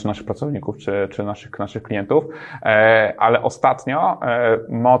dane czy naszych pracowników, czy naszych klientów. Ale ostatnio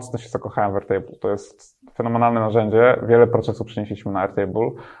mocno się zakochałem w Airtable. To jest fenomenalne narzędzie. Wiele procesów przenieśliśmy na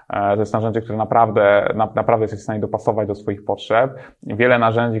Airtable. To jest narzędzie, które naprawdę jesteś w stanie dopasować do swoich potrzeb. Wiele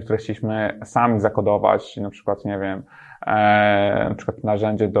narzędzi, które chcieliśmy sami zakodować, na przykład, na przykład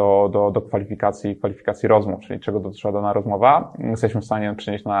narzędzie do kwalifikacji rozmów, czyli czego dotyczyła dana rozmowa, jesteśmy w stanie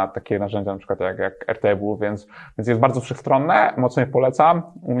przenieść na takie narzędzia, na przykład jak Airtable, więc jest bardzo wszechstronne, mocno je polecam.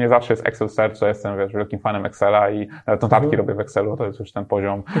 U mnie zawsze jest Excel Search, ja jestem, wielkim fanem Excela i nawet notatki robię w Excelu, to jest już ten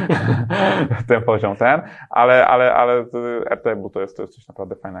poziom, ale Airtable to jest coś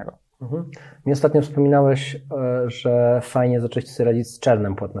naprawdę fajnego. Mi ostatnio wspominałeś, że fajnie zacząć sobie radzić z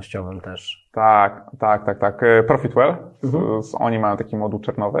churnem płatnościowym też. Tak. Profitwell, oni mają taki moduł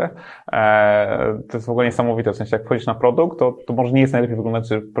czernowy. To jest w ogóle niesamowite, w sensie jak wchodzisz na produkt, to może nie jest najlepiej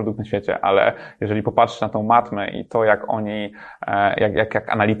wyglądający produkt na świecie, ale jeżeli popatrzysz na tą matmę i to, jak oni, jak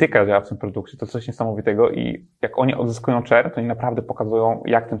analityka działa w tym produkcie, to coś niesamowitego i jak oni odzyskują churn, to oni naprawdę pokazują,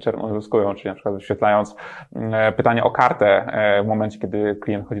 jak ten churn odzyskują, czyli na przykład wyświetlając pytanie o kartę w momencie, kiedy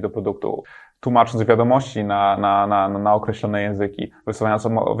klient wchodzi do produktu, tłumacząc wiadomości na określone języki, wysyłając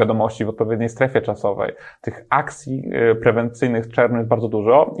wiadomości w odpowiedniej strefie czasowej. Tych akcji prewencyjnych churnu jest bardzo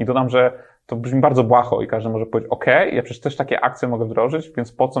dużo i dodam, że to brzmi bardzo błaho i każdy może powiedzieć, ja przecież też takie akcje mogę wdrożyć,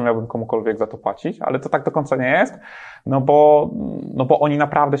 więc po co miałbym komukolwiek za to płacić? Ale to tak do końca nie jest, no bo oni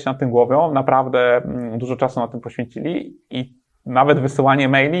naprawdę się nad tym głowią, naprawdę dużo czasu na tym poświęcili i nawet wysyłanie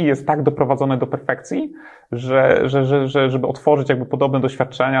maili jest tak doprowadzone do perfekcji, że żeby otworzyć jakby podobne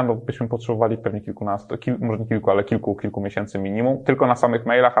doświadczenia, byśmy potrzebowali pewnie może nie kilku, ale kilku miesięcy minimum, tylko na samych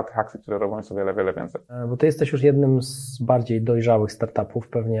mailach, a tych akcji, które robią, jest o wiele, wiele więcej. Bo ty jesteś już jednym z bardziej dojrzałych startupów,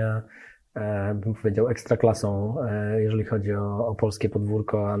 pewnie bym powiedział ekstraklasą, jeżeli chodzi o polskie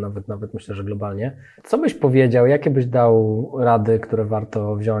podwórko, a nawet myślę, że globalnie. Co byś powiedział, jakie byś dał rady, które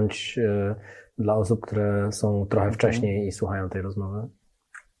warto wziąć dla osób, które są trochę wcześniej i słuchają tej rozmowy?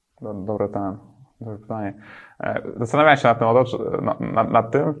 Dobre pytanie. Zastanawiałem się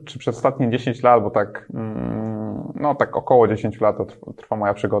nad tym, czy przez ostatnie 10 lat, bo tak, tak około 10 lat to trwa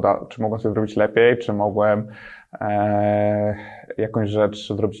moja przygoda, czy mogłem sobie zrobić lepiej, czy mogłem jakąś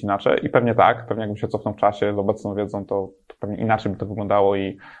rzecz zrobić inaczej. I pewnie tak, pewnie jakbym się cofnął w czasie z obecną wiedzą, to pewnie inaczej by to wyglądało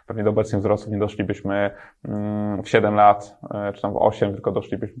i pewnie do obecnych wzrostów nie doszlibyśmy w 7 lat, czy tam w 8, tylko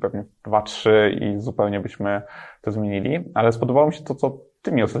doszlibyśmy pewnie w 2-3 i zupełnie byśmy to zmienili. Ale spodobało mi się to, co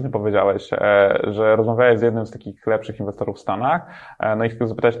ty mi ostatnio powiedziałeś, że rozmawiałeś z jednym z takich lepszych inwestorów w Stanach, no i chciał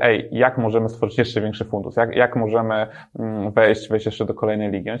zapytać, jak możemy stworzyć jeszcze większy fundusz, jak możemy wejść jeszcze do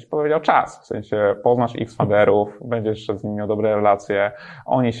kolejnej ligi. On ci powiedział czas, w sensie poznasz ich funderów, będziesz jeszcze z nimi miał dobre relacje,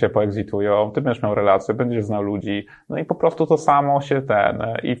 oni się poexitują, ty będziesz miał relacje, będziesz znał ludzi, no i po prostu to samo się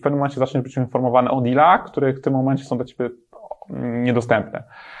i w pewnym momencie zaczniesz być informowany o dealach, które w tym momencie są dla ciebie niedostępne.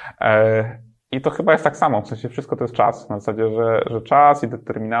 I to chyba jest tak samo, w sensie wszystko to jest czas, na zasadzie, że czas i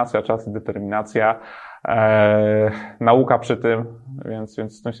determinacja, nauka przy tym,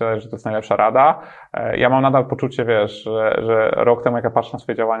 więc myślę, że to jest najlepsza rada. Ja mam nadal poczucie, że rok temu jak ja patrzę na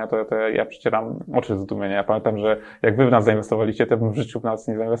swoje działania, to ja przecieram oczy ze zdumienia. Ja pamiętam, że jak wy w nas zainwestowaliście, to bym w życiu w nas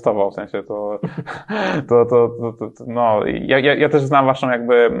nie zainwestował, w sensie ja też znam waszą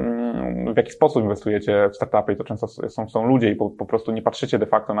w jaki sposób inwestujecie w startupy i to często są ludzie i po prostu nie patrzycie de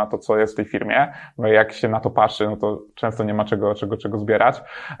facto na to, co jest w tej firmie, bo jak się na to patrzy, no to często nie ma czego zbierać,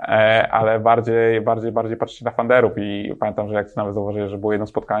 ale bardziej patrzycie na funderów i pamiętam, że jak ty nawet zauważyłeś, że było jedno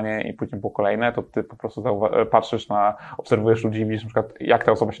spotkanie i później było kolejne, to ty po prostu patrzysz obserwujesz ludzi i widzisz na przykład, jak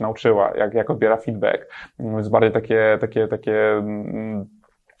ta osoba się nauczyła, jak odbiera feedback. Więc bardziej takie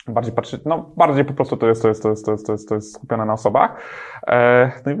bardziej patrzeć, bardziej po prostu to jest skupione na osobach.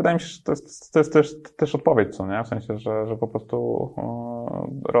 No i wydaje mi się, że to jest też odpowiedź, co nie? W sensie, że po prostu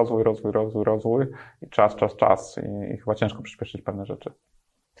rozwój i czas i chyba ciężko przyspieszyć pewne rzeczy.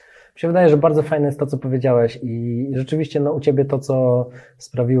 Mi się wydaje, że bardzo fajne jest to, co powiedziałeś i rzeczywiście u ciebie to, co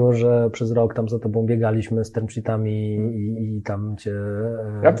sprawiło, że przez rok tam za tobą biegaliśmy z term sheetami i tam cię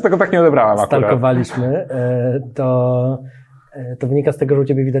ja tego tak nie odebrałem stalkowaliśmy, to wynika z tego, że u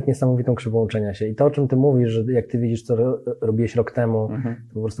ciebie widać niesamowitą krzywą uczenia się. I to, o czym ty mówisz, że jak ty widzisz, co robiłeś rok temu,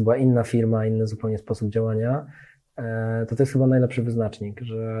 to po prostu była inna firma, inny zupełnie sposób działania, to jest chyba najlepszy wyznacznik,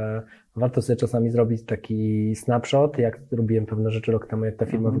 że warto sobie czasami zrobić taki snapshot, jak robiłem pewne rzeczy rok temu, jak ta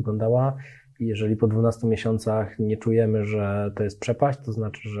firma wyglądała i jeżeli po 12 miesiącach nie czujemy, że to jest przepaść, to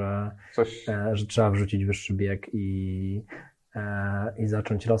znaczy, że trzeba wrzucić wyższy bieg i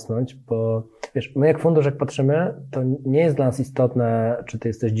zacząć rosnąć, bo wiesz, my jak fundusz, jak patrzymy, to nie jest dla nas istotne, czy ty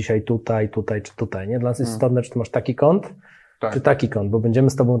jesteś dzisiaj tutaj, czy tutaj, nie? Dla nas jest istotne, czy ty masz taki kąt, czy taki kąt, bo będziemy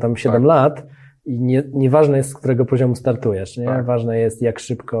z tobą tam 7 lat i nieważne jest, z którego poziomu startujesz, nie? Ważne jest, jak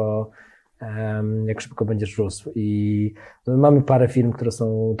szybko będziesz rósł i my mamy parę firm, które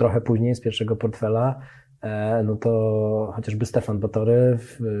są trochę później z pierwszego portfela, no to chociażby Stefan Batory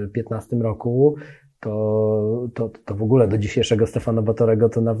w 15 roku, to w ogóle do dzisiejszego Stefana Batorego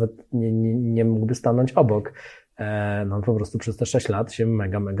to nawet nie mógłby stanąć obok. No on po prostu przez te 6 lat się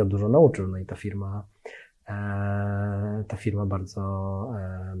mega dużo nauczył. No i ta firma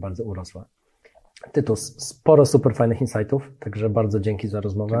bardzo urosła. Tytus, sporo super fajnych insightów, także bardzo dzięki za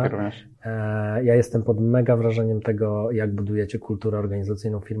rozmowę. Ja jestem pod mega wrażeniem tego, jak budujecie kulturę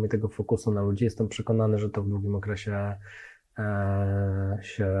organizacyjną w firmie, tego fokusu na ludzi. Jestem przekonany, że to w długim okresie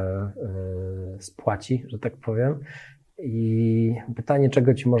się spłaci, że tak powiem. I pytanie,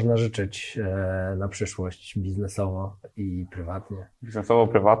 czego ci można życzyć na przyszłość biznesowo i prywatnie? Biznesowo,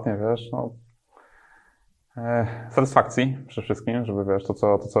 prywatnie, wiesz, satysfakcji przede wszystkim, żeby wiesz, to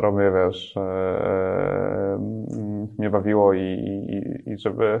co robię, wiesz, mnie bawiło i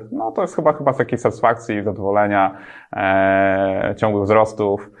żeby, to jest chyba z jakiejś satysfakcji, zadowolenia, ciągłych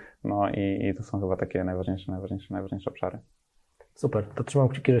wzrostów, i to są chyba takie najważniejsze obszary. Super, to trzymam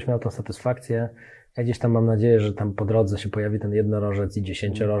kciuki, żeś miał tą satysfakcję. Ja gdzieś tam mam nadzieję, że tam po drodze się pojawi ten jednorożec i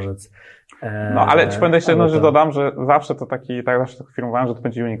 10-rożec. Ale ci powiem jeszcze jedno, że dodam, że zawsze to zawsze tak firmowałem, że to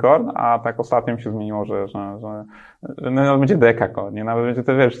będzie unicorn, a tak ostatnio mi się zmieniło, że będzie dekakorn, nie? Nawet będzie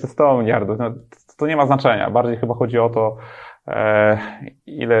to, wiesz, 100 miliardów. To nie ma znaczenia. Bardziej chyba chodzi o to,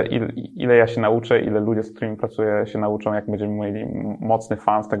 ile ja się nauczę, ile ludzie, z którymi pracuję, się nauczą, jak będziemy mieli mocny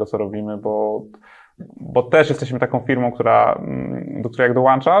fan z tego, co robimy, bo też jesteśmy taką firmą, do której jak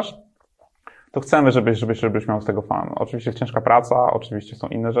dołączasz, to chcemy, żebyś miał z tego fan. Oczywiście jest ciężka praca, oczywiście są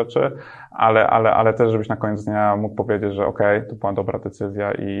inne rzeczy, ale też, żebyś na koniec dnia mógł powiedzieć, że okej, to była dobra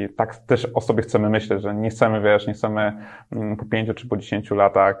decyzja i tak też o sobie chcemy myśleć, że nie chcemy po 5 czy po 10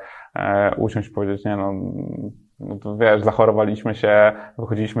 latach usiąść i powiedzieć, wiesz, zachorowaliśmy się,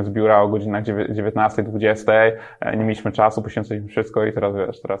 wychodziliśmy z biura o godzinach 19, 20, nie mieliśmy czasu, poświęciliśmy wszystko i teraz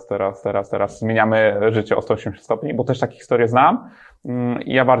wiesz, teraz zmieniamy życie o 180 stopni, bo też takie historie znam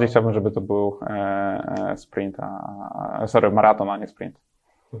i ja bardziej chciałbym, żeby to był sprint, maraton, a nie sprint.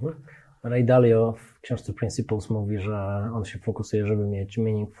 Ray Dalio w książce Principles mówi, że on się fokusuje, żeby mieć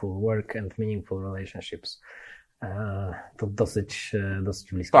meaningful work and meaningful relationships. To dosyć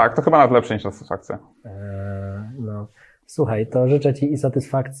blisko. Tak, to chyba nawet lepsze niż satysfakcja. No. Słuchaj, to życzę Ci i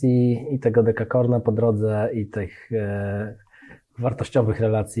satysfakcji, i tego dekakorna po drodze, i tych wartościowych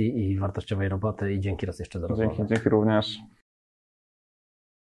relacji, i wartościowej roboty, i dzięki raz jeszcze za rozmowę. Dzięki również.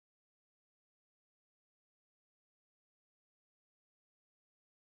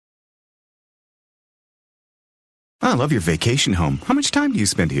 I love your vacation home. How much time do you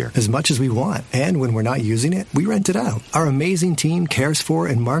spend here? As much as we want. And when we're not using it, we rent it out. Our amazing team cares for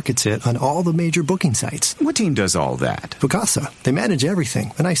and markets it on all the major booking sites. What team does all that? Vacasa. They manage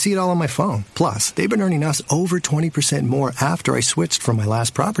everything, and I see it all on my phone. Plus, they've been earning us over 20% more after I switched from my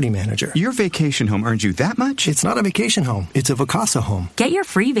last property manager. Your vacation home earned you that much? It's not a vacation home. It's a Vacasa home. Get your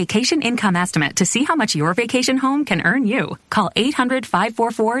free vacation income estimate to see how much your vacation home can earn you. Call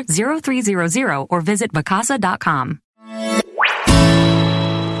 800-544-0300 or visit vacasa.com.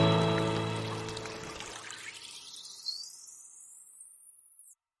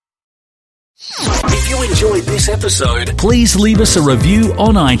 If you enjoyed this episode, please leave us a review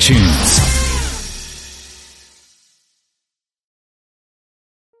on iTunes.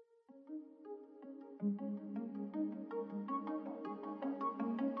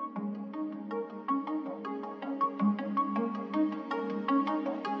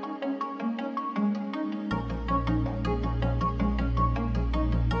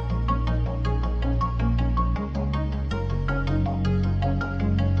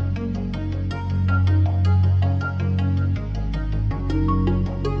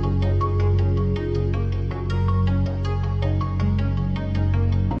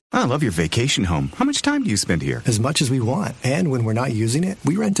 I love your vacation home. How much time do you spend here? As much as we want. And when we're not using it,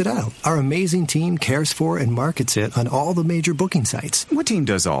 we rent it out. Our amazing team cares for and markets it on all the major booking sites. What team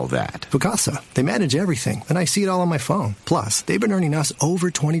does all that? Vacasa. They manage everything, and I see it all on my phone. Plus, they've been earning us over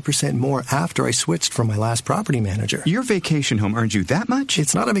 20% more after I switched from my last property manager. Your vacation home earned you that much?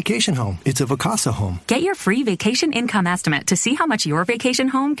 It's not a vacation home. It's a Vacasa home. Get your free vacation income estimate to see how much your vacation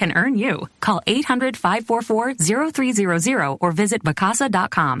home can earn you. Call 800-544-0300 or visit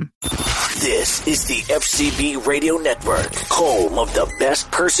vacasa.com. This is the FCB Radio Network, home of the best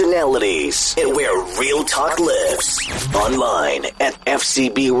personalities and where real talk lives. Online at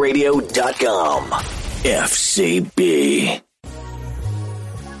fcbradio.com. FCB.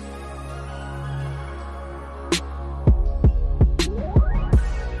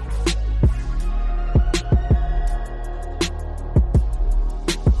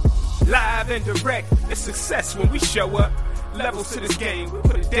 Live and direct, it's success when we show up. Levels to this game, we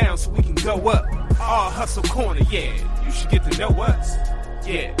put it down so we can go up. All hustle corner, yeah, you should get to know us.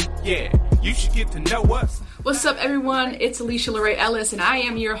 Yeah, you should get to know us. What's up, everyone? It's Alicia LeRae Ellis, and I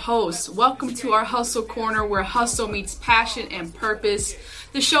am your host. Welcome to our Hustle Corner, where hustle meets passion and purpose.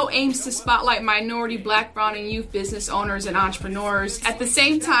 The show aims to spotlight minority, Black, brown, and youth business owners and entrepreneurs, at the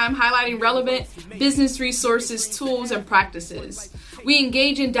same time highlighting relevant business resources, tools, and practices. We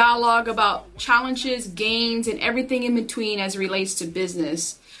engage in dialogue about challenges, gains, and everything in between as it relates to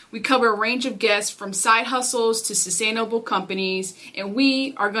business. We cover a range of guests from side hustles to sustainable companies, and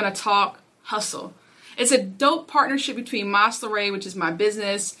we are going to talk hustle. It's a dope partnership between Mas LeRae, which is my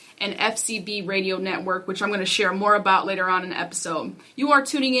business, and FCB Radio Network, which I'm going to share more about later on in the episode. You are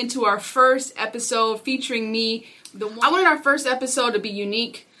tuning into our first episode featuring me. I wanted our first episode to be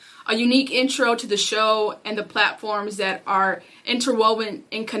unique, a unique intro to the show and the platforms that are interwoven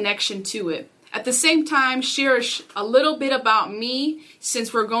in connection to it. At the same time, share a little bit about me,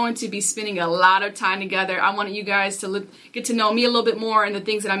 since we're going to be spending a lot of time together. I wanted you guys to get to know me a little bit more and the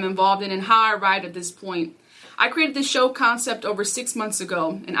things that I'm involved in and how I arrived at this point. I created this show concept over 6 months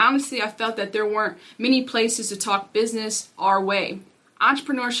ago, and honestly, I felt that there weren't many places to talk business our way.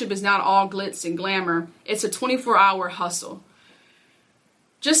 Entrepreneurship is not all glitz and glamour. It's a 24-hour hustle.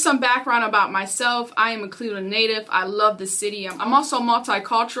 Just some background about myself. I am a Cleveland native. I love the city. I'm also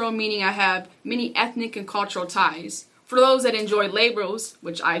multicultural, meaning I have many ethnic and cultural ties. For those that enjoy labels,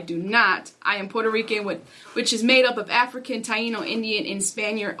 which I do not, I am Puerto Rican, which is made up of African, Taino, Indian, and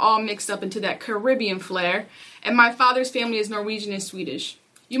Spaniard, all mixed up into that Caribbean flair. And my father's family is Norwegian and Swedish.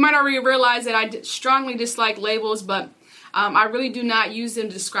 You might already realize that I strongly dislike labels, but I really do not use them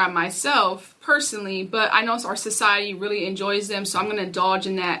to describe myself personally, but I know our society really enjoys them, so I'm going to indulge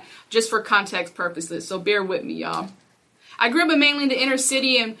in that just for context purposes. So bear with me, y'all. I grew up mainly in the inner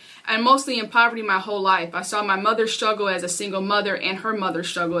city and mostly in poverty my whole life. I saw my mother struggle as a single mother and her mother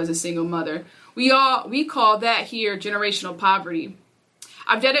struggle as a single mother. We call that here generational poverty.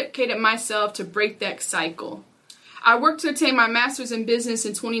 I've dedicated myself to break that cycle. I worked to obtain my master's in business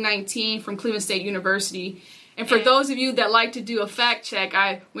in 2019 from Cleveland State University. And for those of you that like to do a fact check,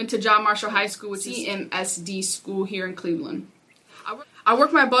 I went to John Marshall High School, which is CMSD school here in Cleveland. I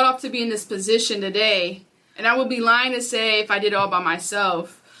worked my butt off to be in this position today, and I would be lying to say if I did it all by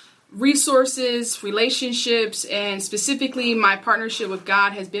myself. Resources, relationships, and specifically my partnership with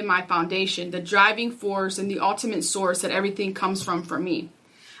God has been my foundation, the driving force and the ultimate source that everything comes from for me.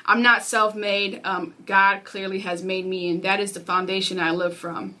 I'm not self-made. God clearly has made me, and that is the foundation I live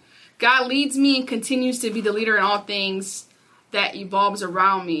from. God leads me and continues to be the leader in all things that evolves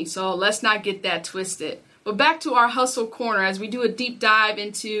around me. So let's not get that twisted. But back to our Hustle Corner as we do a deep dive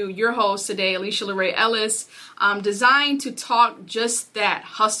into your host today, Alicia LeRae Ellis, designed to talk just that,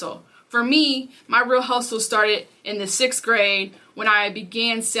 hustle. For me, my real hustle started in the 6th grade when I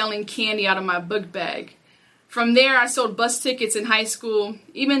began selling candy out of my book bag. From there, I sold bus tickets in high school.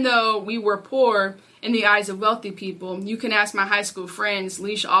 Even though we were poor in the eyes of wealthy people, you can ask my high school friends,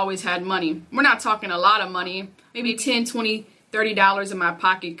 Leisha always had money. We're not talking a lot of money, maybe $10, $20, $30 in my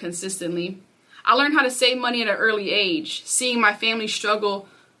pocket consistently. I learned how to save money at an early age. Seeing my family struggle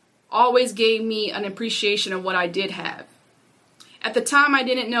always gave me an appreciation of what I did have. At the time, I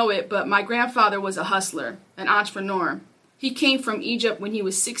didn't know it, but my grandfather was a hustler, an entrepreneur. He came from Egypt when he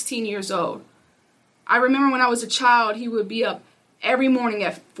was 16 years old. I remember when I was a child, he would be up every morning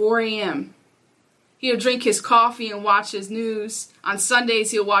at 4 a.m. He would drink his coffee and watch his news. On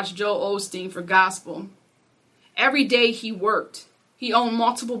Sundays, he'll watch Joel Osteen for gospel. Every day he worked. He owned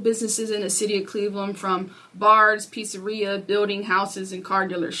multiple businesses in the city of Cleveland, from bars, pizzeria, building houses, and car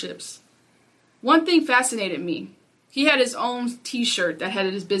dealerships. One thing fascinated me. He had his own t-shirt that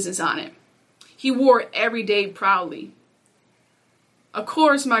had his business on it. He wore it every day proudly. Of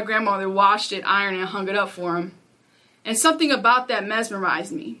course, my grandmother washed it, ironed it, and hung it up for him. And something about that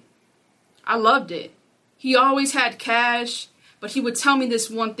mesmerized me. I loved it. He always had cash, but he would tell me this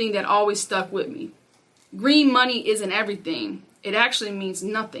one thing that always stuck with me. Green money isn't everything. It actually means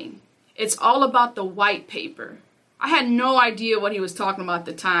nothing. It's all about the white paper. I had no idea what he was talking about at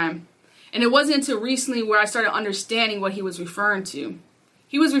the time. And it wasn't until recently where I started understanding what he was referring to.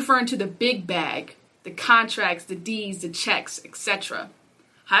 He was referring to the big bag, the contracts, the deeds, the checks, etc.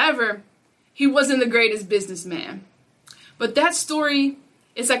 However, he wasn't the greatest businessman. But that story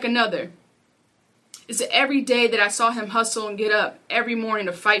is like another. It's every day that I saw him hustle and get up every morning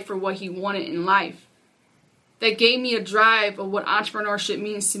to fight for what he wanted in life. That gave me a drive of what entrepreneurship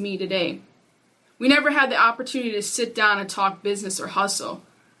means to me today. We never had the opportunity to sit down and talk business or hustle,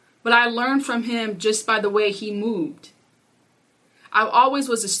 but I learned from him just by the way he moved. I always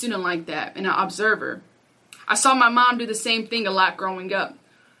was a student like that and an observer. I saw my mom do the same thing a lot growing up.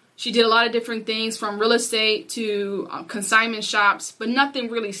 She did a lot of different things, from real estate to consignment shops, but nothing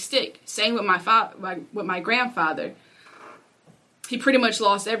really stick. Same with my grandfather. He pretty much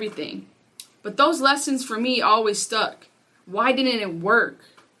lost everything. But those lessons for me always stuck. Why didn't it work?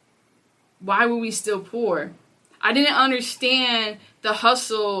 Why were we still poor? I didn't understand the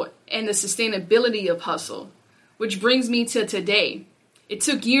hustle and the sustainability of hustle, which brings me to today. It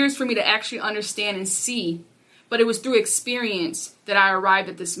took years for me to actually understand and see, but it was through experience that I arrived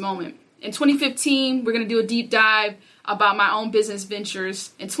at this moment. In 2015, we're going to do a deep dive about my own business ventures.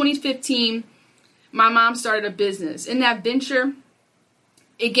 In 2015, my mom started a business. In that venture,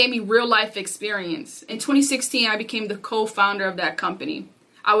 it gave me real life experience. In 2016, I became the co-founder of that company.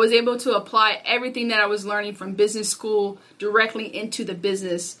 I was able to apply everything that I was learning from business school directly into the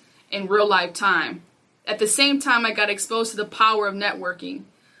business in real life time. At the same time, I got exposed to the power of networking.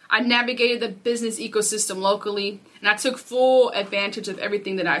 I navigated the business ecosystem locally, and I took full advantage of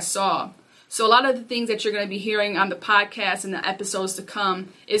everything that I saw. So a lot of the things that you're going to be hearing on the podcast and the episodes to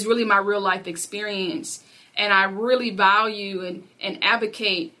come is really my real life experience. And I really value and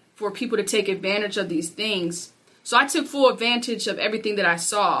advocate for people to take advantage of these things. So I took full advantage of everything that I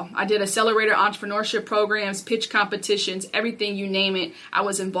saw. I did accelerator entrepreneurship programs, pitch competitions, everything you name it, I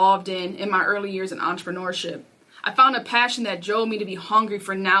was involved in my early years in entrepreneurship. I found a passion that drove me to be hungry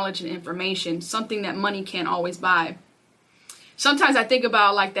for knowledge and information, something that money can't always buy. Sometimes I think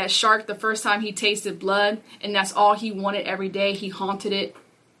about like that shark the first time he tasted blood, and that's all he wanted every day. He haunted it.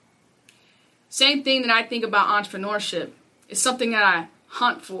 Same thing that I think about entrepreneurship. It's something that I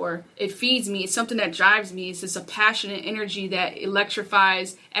hunt for. It feeds me. It's something that drives me. It's just a passion and energy that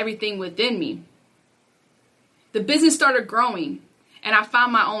electrifies everything within me. The business started growing, and I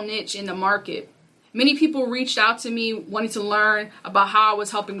found my own niche in the market. Many people reached out to me wanting to learn about how I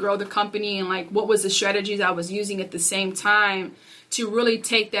was helping grow the company and like what was the strategies I was using at the same time to really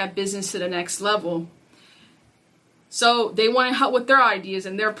take that business to the next level. So they wanted help with their ideas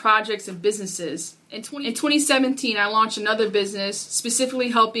and their projects and businesses. In 2017, I launched another business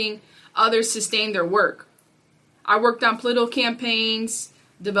specifically helping others sustain their work. I worked on political campaigns,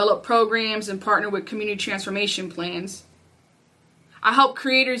 developed programs, and partnered with community transformation plans. I help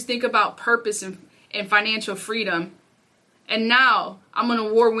creators think about purpose and financial freedom. And now I'm an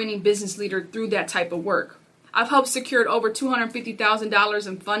award-winning business leader through that type of work. I've helped secure over $250,000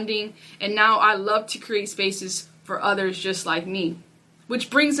 in funding, and now I love to create spaces for others just like me. Which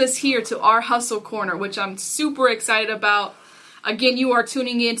brings us here to our Hustle Corner, which I'm super excited about. Again, you are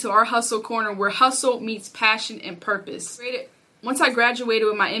tuning in to our Hustle Corner, where hustle meets passion and purpose. Once I graduated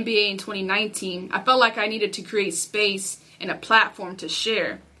with my MBA in 2019, I felt like I needed to create space and a platform to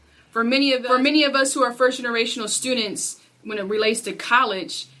share. For many of us who are first generational students, when it relates to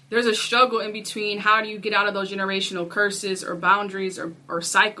college, there's a struggle in between how do you get out of those generational curses or boundaries or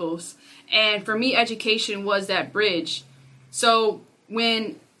cycles. And for me, education was that bridge. So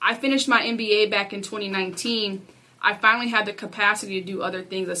when I finished my MBA back in 2019, I finally had the capacity to do other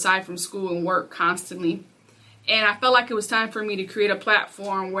things aside from school and work constantly. And I felt like it was time for me to create a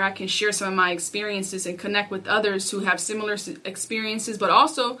platform where I can share some of my experiences and connect with others who have similar experiences, but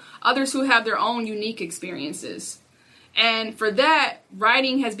also others who have their own unique experiences. And for that,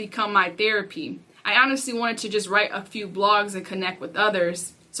 writing has become my therapy. I honestly wanted to just write a few blogs and connect with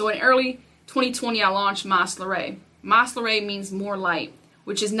others. So in early 2020, I launched Mas Luray. Mas Luray means more light,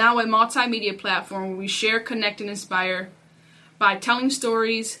 which is now a multimedia platform where we share, connect, and inspire by telling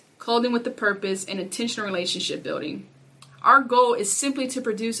stories, clothing with a purpose, and intentional relationship building. Our goal is simply to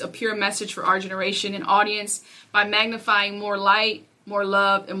produce a pure message for our generation and audience by magnifying more light, more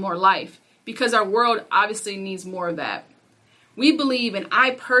love, and more life, because our world obviously needs more of that. We believe, and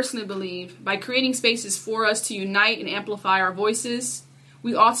I personally believe, by creating spaces for us to unite and amplify our voices,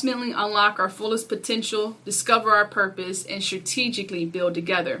 we ultimately unlock our fullest potential, discover our purpose, and strategically build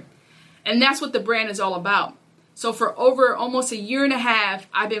together. And that's what the brand is all about. So for over almost a year and a half,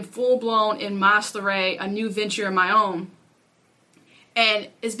 I've been full-blown in Mas Luray, a new venture of my own. And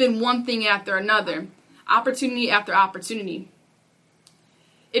it's been one thing after another, opportunity after opportunity.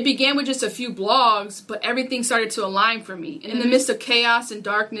 It began with just a few blogs, but everything started to align for me. In the midst of chaos and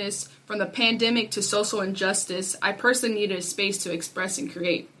darkness, from the pandemic to social injustice, I personally needed a space to express and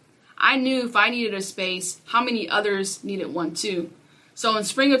create. I knew if I needed a space, how many others needed one too. So in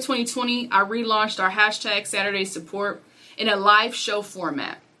spring of 2020, I relaunched our hashtag Saturday Support in a live show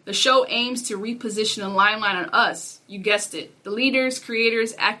format. The show aims to reposition the limelight on us, you guessed it, the leaders,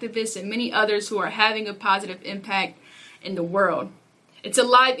 creators, activists, and many others who are having a positive impact in the world. It's a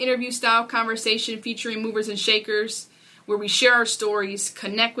live interview style conversation featuring movers and shakers where we share our stories,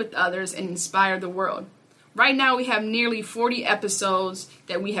 connect with others, and inspire the world. Right now we have nearly 40 episodes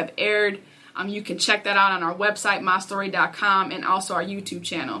that we have aired. You can check that out on our website, masluray.com, and also our YouTube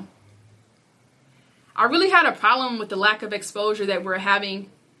channel. I really had a problem with the lack of exposure that we're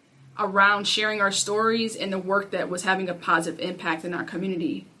having around sharing our stories and the work that was having a positive impact in our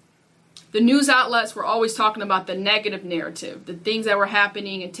community. The news outlets were always talking about the negative narrative, the things that were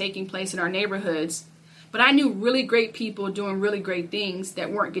happening and taking place in our neighborhoods. But I knew really great people doing really great things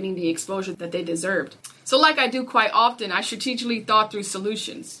that weren't getting the exposure that they deserved. So like I do quite often, I strategically thought through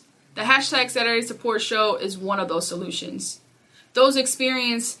solutions. The hashtag Saturday Support Show is one of those solutions. Those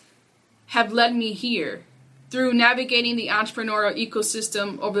experiences have led me here. Through navigating the entrepreneurial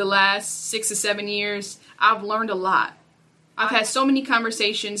ecosystem over the last 6 to 7 years, I've learned a lot. I've had so many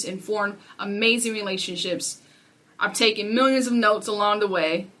conversations and formed amazing relationships. I've taken millions of notes along the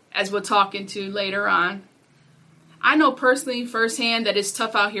way, as we'll talk into later on. I know personally firsthand that it's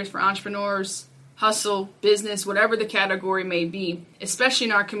tough out here for entrepreneurs, hustle, business, whatever the category may be, especially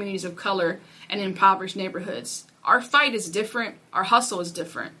in our communities of color and impoverished neighborhoods. Our fight is different, our hustle is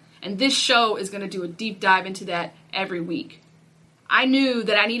different, and this show is going to do a deep dive into that every week. I knew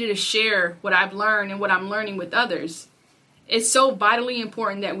that I needed to share what I've learned and what I'm learning with others. It's so vitally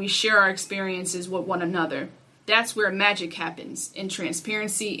important that we share our experiences with one another. That's where magic happens, in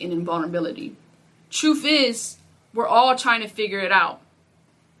transparency and in vulnerability. Truth is, we're all trying to figure it out.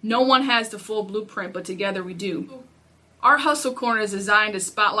 No one has the full blueprint, but together we do. Our Hustle Corner is designed to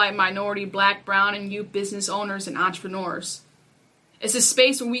spotlight minority, Black, brown, and youth business owners and entrepreneurs. It's a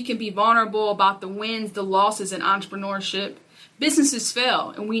space where we can be vulnerable about the wins, the losses in entrepreneurship, Businesses fail,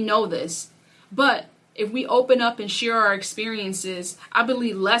 and we know this. But if we open up and share our experiences, I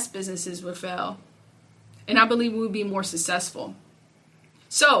believe less businesses would fail. And I believe we would be more successful.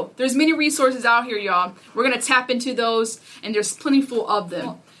 So there's many resources out here, y'all. We're going to tap into those, and there's plentiful of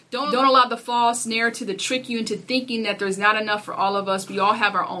them. Don't allow the false narrative to trick you into thinking that there's not enough for all of us. We all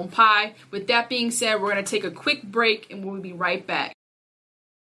have our own pie. With that being said, we're going to take a quick break, and we'll be right back.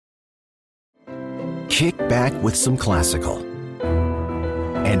 Kick back with some classical.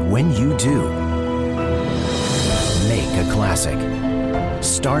 And when you do, make a classic.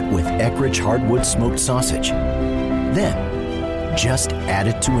 Start with Eckrich Hardwood Smoked Sausage. Then, just add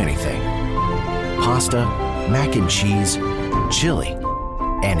it to anything. Pasta, mac and cheese, chili,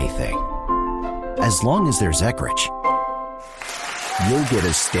 anything. As long as there's Eckrich, you'll get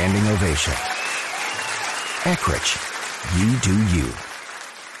a standing ovation. Eckrich, you do you.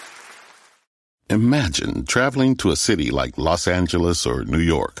 Imagine traveling to a city like Los Angeles or New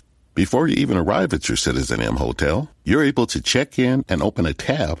York. Before you even arrive at your Citizen M hotel, you're able to check in and open a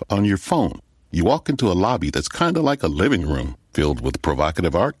tab on your phone. You walk into a lobby that's kind of like a living room, filled with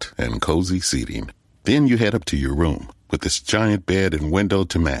provocative art and cozy seating. Then you head up to your room with this giant bed and window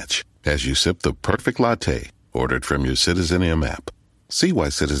to match as you sip the perfect latte ordered from your Citizen M app. See why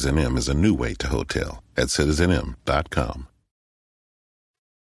Citizen M is a new way to hotel at citizenm.com.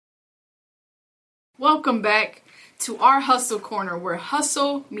 Welcome back to our Hustle Corner, where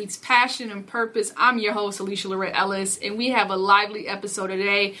hustle meets passion and purpose. I'm your host, Alicia Lorette Ellis, and we have a lively episode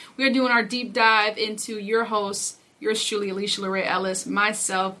today. We are doing our deep dive into your host, yours truly, Alicia Lorette Ellis,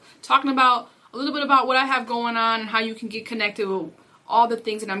 myself, talking about a little bit about what I have going on and how you can get connected with all the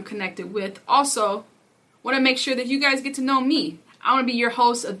things that I'm connected with. Also, want to make sure that you guys get to know me. I want to be your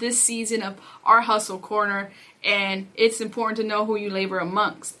host of this season of our Hustle Corner, and it's important to know who you labor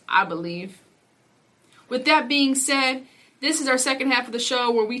amongst, I believe. With that being said, this is our second half of the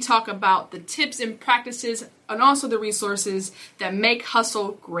show where we talk about the tips and practices and also the resources that make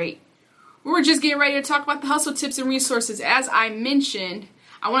hustle great. We were just getting ready to talk about the hustle tips and resources. As I mentioned,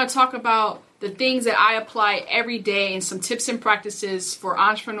 I want to talk about the things that I apply every day and some tips and practices for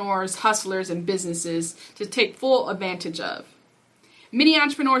entrepreneurs, hustlers, and businesses to take full advantage of. Many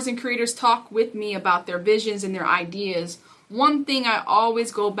entrepreneurs and creators talk with me about their visions and their ideas. One thing I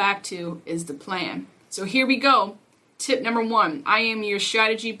always go back to is the plan. So here we go. Tip number 1. I am your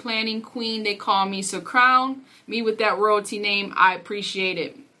strategy planning queen, they call me. So crown me with that royalty name. I appreciate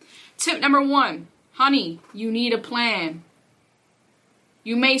it. Tip number 1. Honey, you need a plan.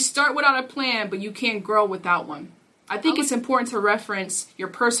 You may start without a plan, but you can't grow without one. I think it's important to reference your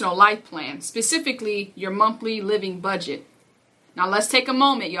personal life plan, specifically your monthly living budget. Now let's take a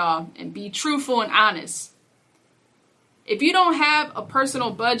moment, y'all, and be truthful and honest. If you don't have a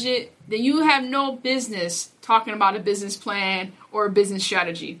personal budget, then you have no business talking about a business plan or a business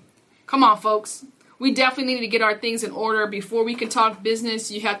strategy. Come on, folks. We definitely need to get our things in order before we can talk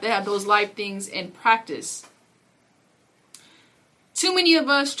business. You have to have those life things in practice. Too many of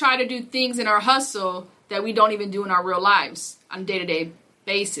us try to do things in our hustle that we don't even do in our real lives on a day-to-day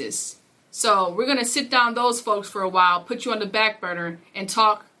basis. So we're going to sit down those folks for a while, put you on the back burner, and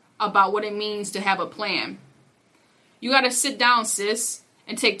talk about what it means to have a plan. You got to sit down, sis,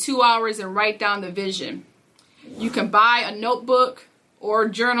 and take 2 hours and write down the vision. You can buy a notebook or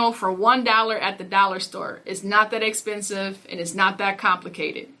a journal for $1 at the dollar store. It's not that expensive and it's not that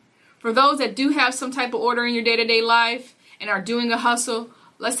complicated. For those that do have some type of order in your day-to-day life and are doing a hustle,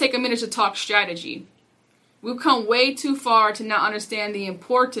 let's take a minute to talk strategy. We've come way too far to not understand the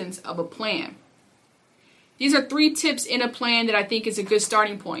importance of a plan. These are 3 tips in a plan that I think is a good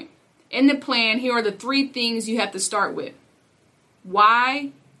starting point. In the plan, here are the 3 things you have to start with.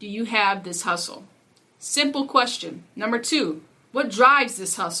 Why do you have this hustle? Simple question. Number 2, what drives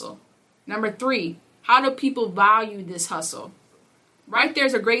this hustle? Number 3, how do people value this hustle? Right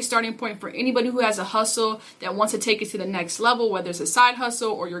there's a great starting point for anybody who has a hustle that wants to take it to the next level, whether it's a side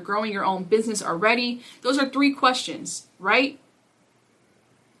hustle or you're growing your own business already. Those are 3 questions, right?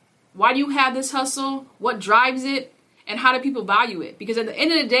 Why do you have this hustle? What drives it? And how do people value it? Because at the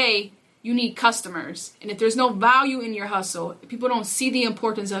end of the day, you need customers. And if there's no value in your hustle, if people don't see the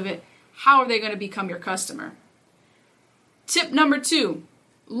importance of it, how are they going to become your customer? Tip number 2,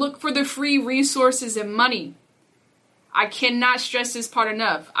 look for the free resources and money. I cannot stress this part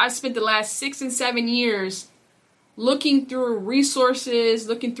enough. I've spent the last 6 and 7 years looking through resources,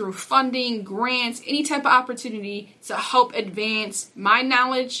 looking through funding, grants, any type of opportunity to help advance my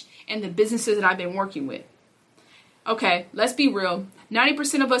knowledge and the businesses that I've been working with. Okay, let's be real.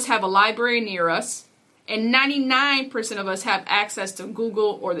 90% of us have a library near us, and 99% of us have access to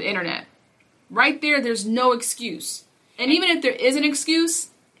Google or the internet. Right there, there's no excuse. And even if there is an excuse,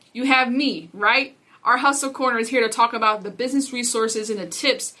 you have me, right? Our Hustle Corner is here to talk about the business resources and the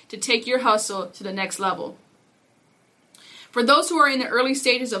tips to take your hustle to the next level. For those who are in the early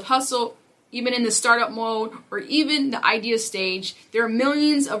stages of hustle, even in the startup mode or even the idea stage, there are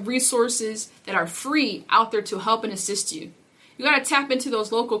millions of resources that are free out there to help and assist you. You got to tap into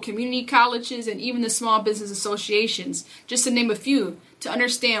those local community colleges and even the small business associations, just to name a few, to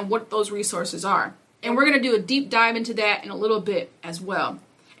understand what those resources are. And we're going to do a deep dive into that in a little bit as well.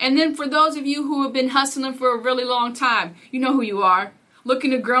 And then for those of you who have been hustling for a really long time, you know who you are, looking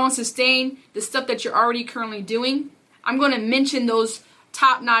to grow and sustain the stuff that you're already currently doing, I'm going to mention those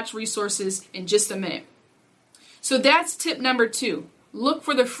top-notch resources in just a minute. So that's tip number 2. Look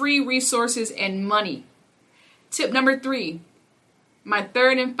for the free resources and money. Tip number 3, my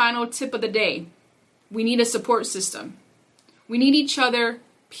third and final tip of the day. We need a support system. We need each other,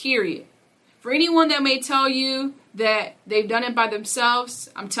 period. For anyone that may tell you that they've done it by themselves,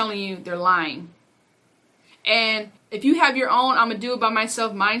 I'm telling you, they're lying. And if you have your own I'm going to do it by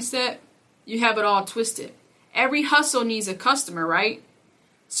myself mindset, you have it all twisted. Every hustle needs a customer, right?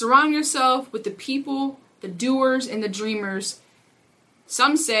 Surround yourself with the people, the doers, and the dreamers.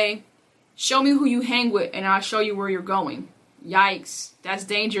 Some say, show me who you hang with and I'll show you where you're going. Yikes, that's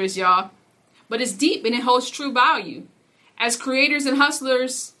dangerous, y'all. But it's deep and it holds true value. As creators and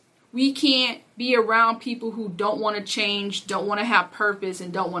hustlers, we can't be around people who don't want to change, don't want to have purpose,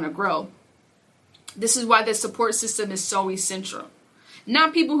 and don't want to grow. This is why the support system is so essential.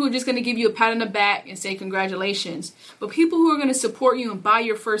 Not people who are just going to give you a pat on the back and say congratulations, but people who are going to support you and buy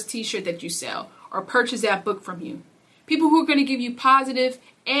your first t-shirt that you sell or purchase that book from you. People who are going to give you positive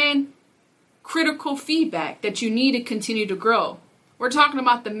and critical feedback that you need to continue to grow. We're talking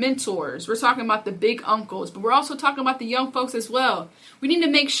about the mentors, we're talking about the big uncles, but we're also talking about the young folks as well. We need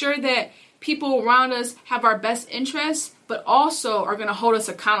to make sure that people around us have our best interests, but also are going to hold us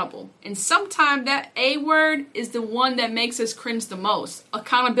accountable. And sometimes that A word is the one that makes us cringe the most.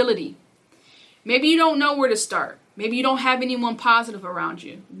 Accountability. Maybe you don't know where to start. Maybe you don't have anyone positive around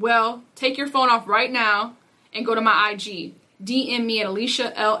you. Well, take your phone off right now and go to my IG. DM me at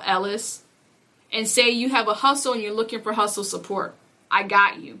Alicia L. Ellis and say you have a hustle and you're looking for hustle support. I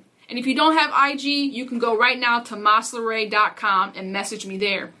got you. And if you don't have IG, you can go right now to mosleray.com and message me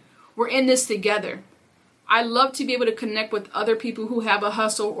there. We're in this together. I love to be able to connect with other people who have a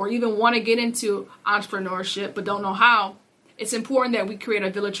hustle or even want to get into entrepreneurship but don't know how. It's important that we create a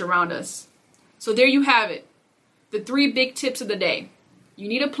village around us. So there you have it. The 3 big tips of the day. You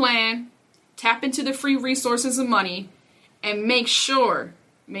need a plan, tap into the free resources and money, and make sure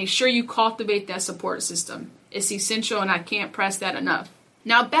you cultivate that support system. It's essential and I can't press that enough.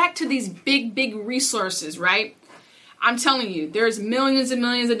 Now back to these big resources, right? I'm telling you, there's millions and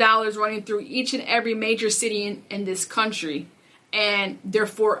millions of dollars running through each and every major city in this country. And they're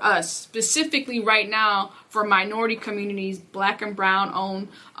for us, specifically right now for minority communities, black and brown owned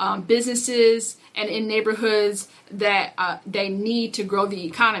businesses, and in neighborhoods that they need to grow the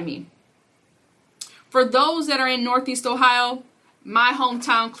economy. For those that are in Northeast Ohio, my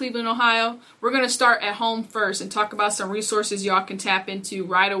hometown, Cleveland, Ohio, we're going to start at home first and talk about some resources y'all can tap into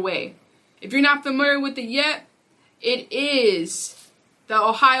right away. If you're not familiar with it yet, it is the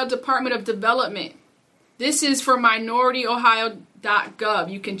Ohio Department of Development. This is for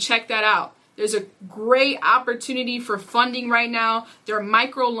minorityOhio.gov. You can check that out. There's a great opportunity for funding right now. There are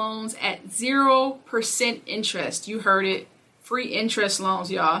microloans at 0% interest. You heard it. Free interest loans,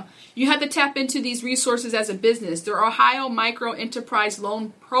 y'all. You have to tap into these resources as a business. The Ohio Micro Enterprise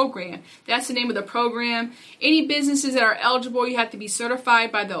Loan Program. That's the name of the program. Any businesses that are eligible, you have to be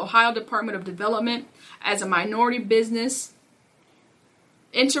certified by the Ohio Department of Development as a minority business,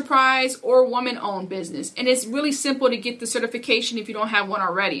 enterprise, or woman-owned business. And it's really simple to get the certification if you don't have one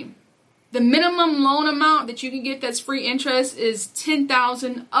already. The minimum loan amount that you can get that's free interest is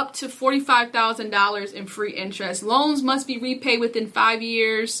 $10,000 up to $45,000 in free interest. Loans must be repaid within 5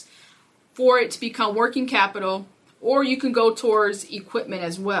 years for it to become working capital, or you can go towards equipment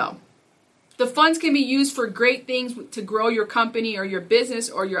as well. The funds can be used for great things to grow your company or your business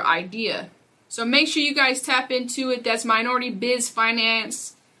or your idea. So make sure you guys tap into it. That's Minority Biz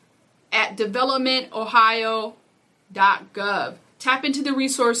Finance at developmentohio.gov. Tap into the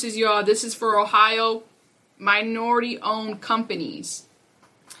resources, y'all. This is for Ohio minority-owned companies.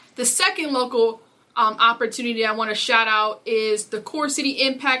 The second local opportunity I want to shout out is the Core City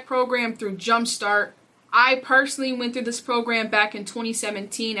Impact Program through Jumpstart. I personally went through this program back in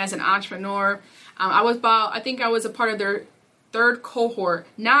 2017 as an entrepreneur. I was a part of their third cohort.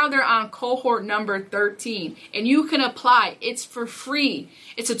 Now they're on cohort number 13, and you can apply. It's for free.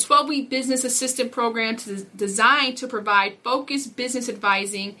 It's a 12-week business assistant program designed to provide focused business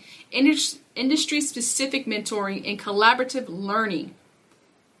advising, industry-specific mentoring, and collaborative learning.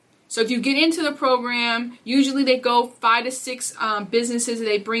 So if you get into the program, usually they go 5 to 6 businesses that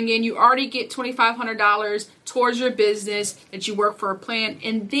they bring in. You already get $2,500 towards your business that you work for a plan,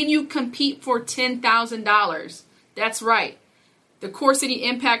 and then you compete for $10,000. That's right. The Core City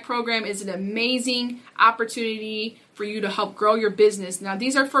Impact Program is an amazing opportunity for you to help grow your business. Now,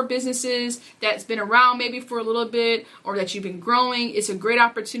 these are for businesses that's been around maybe for a little bit or that you've been growing. It's a great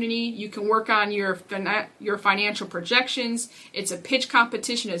opportunity. You can work on your financial projections. It's a pitch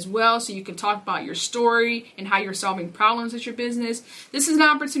competition as well, so you can talk about your story and how you're solving problems with your business. This is an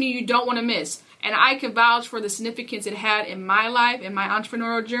opportunity you don't want to miss. And I can vouch for the significance it had in my life, in my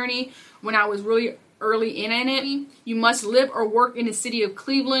entrepreneurial journey, when I was really early in it. You must live or work in the city of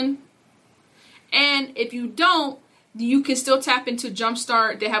Cleveland. And if you don't, you can still tap into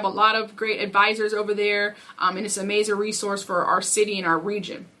Jumpstart. They have a lot of great advisors over there, and it's an amazing resource for our city and our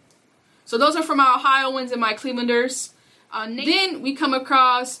region. So those are for my Ohioans and my Clevelanders. Then we come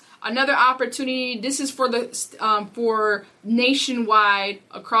across another opportunity. This is for the for nationwide,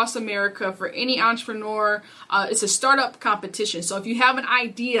 across America, for any entrepreneur. It's a startup competition. So if you have an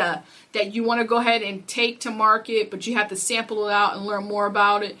idea that you want to go ahead and take to market, but you have to sample it out and learn more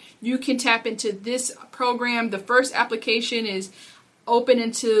about it, you can tap into this program. The first application is open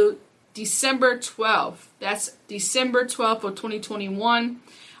until December 12th. That's December 12th of 2021.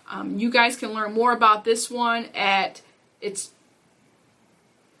 You guys can learn more about this one at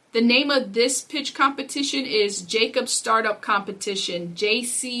the name of this pitch competition is Jacob Startup Competition,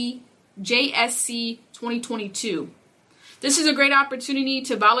 JSC 2022. This is a great opportunity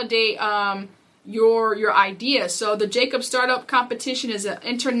to validate your idea. So the Jacob Startup Competition is an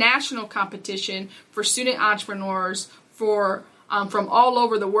international competition for student entrepreneurs from all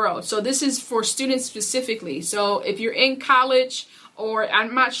over the world. So this is for students specifically. So if you're in college, or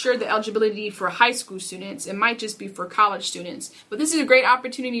I'm not sure the eligibility for high school students, it might just be for college students. But this is a great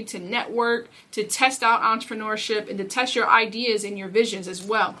opportunity to network, to test out entrepreneurship, and to test your ideas and your visions as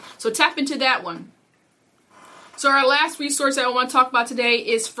well. So tap into that one. So our last resource that I want to talk about today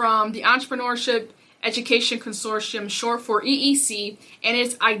is from the Entrepreneurship Education Consortium, short for EEC, and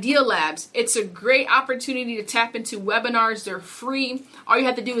it's Idea Labs. It's a great opportunity to tap into webinars. They're free. All you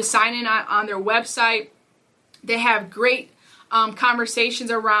have to do is sign in on their website. They have great conversations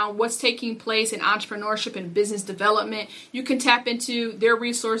around what's taking place in entrepreneurship and business development. You can tap into their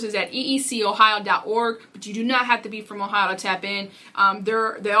resources at eecohio.org, but you do not have to be from Ohio to tap in.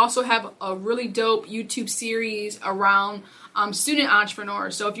 They also have a really dope YouTube series around student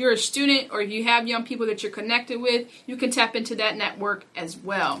entrepreneurs. So if you're a student or if you have young people that you're connected with, you can tap into that network as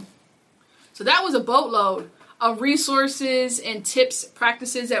well. So that was a boatload of resources and tips,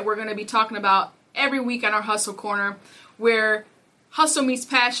 practices that we're going to be talking about every week on our Hustle Corner, where hustle meets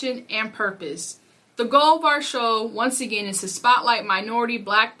passion and purpose. The goal of our show, once again, is to spotlight minority,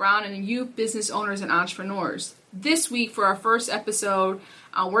 Black, brown, and youth business owners and entrepreneurs. This week, for our first episode,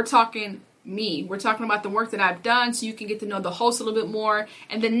 we're talking me. We're talking about the work that I've done so you can get to know the host a little bit more.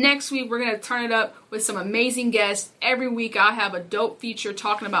 And then next week, we're going to turn it up with some amazing guests. Every week, I'll have a dope feature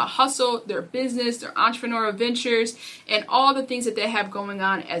talking about hustle, their business, their entrepreneurial ventures, and all the things that they have going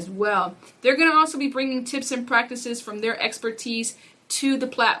on as well. They're going to also be bringing tips and practices from their expertise to the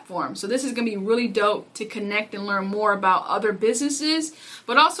platform. So this is going to be really dope to connect and learn more about other businesses,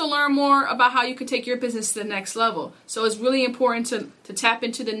 but also learn more about how you can take your business to the next level. So it's really important to tap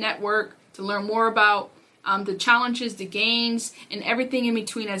into the network, to learn more about the challenges, the gains, and everything in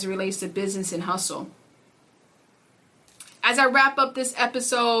between as it relates to business and hustle. As I wrap up this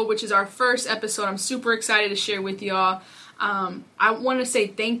episode, which is our first episode, I'm super excited to share with y'all. I want to say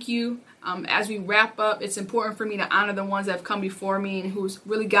thank you. As we wrap up, it's important for me to honor the ones that have come before me and who's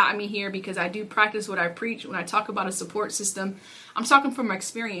really gotten me here, because I do practice what I preach. When I talk about a support system, I'm talking from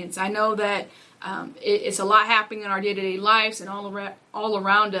experience. I know that it's a lot happening in our day-to-day lives and all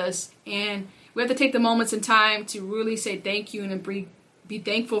around us, and we have to take the moments in time to really say thank you and be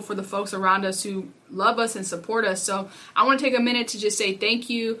thankful for the folks around us who love us and support us. So I want to take a minute to just say thank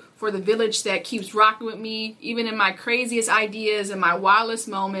you for the village that keeps rocking with me, even in my craziest ideas and my wildest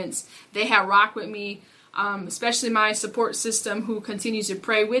moments. They have rocked with me, especially my support system who continues to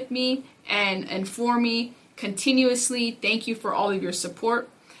pray with me and for me continuously. Thank you for all of your support.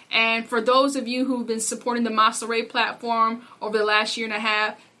 And for those of you who've been supporting the Mas LeRae platform over the last year and a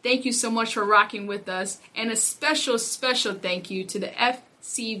half, thank you so much for rocking with us. And a special, special thank you to the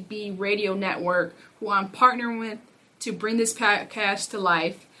FCB Radio Network, who I'm partnering with to bring this podcast to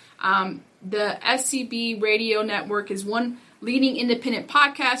life. The SCB Radio Network is one leading independent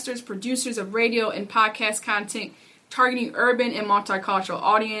podcasters, producers of radio and podcast content targeting urban and multicultural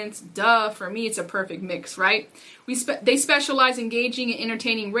audience. Duh, for me, it's a perfect mix, right? They specialize in engaging and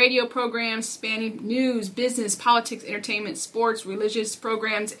entertaining radio programs spanning news, business, politics, entertainment, sports, religious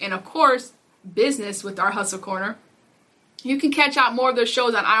programs, and of course, business with our Hustle Corner. You can catch out more of their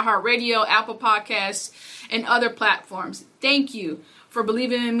shows on iHeartRadio, Apple Podcasts, and other platforms. Thank you for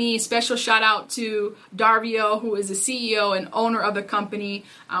believing in me. Special shout out to Darvio, who is the CEO and owner of the company.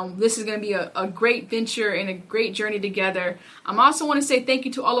 This is going to be a great venture and a great journey together. I also want to say thank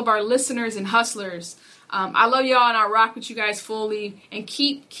you to all of our listeners and hustlers. I love y'all and I rock with you guys fully, and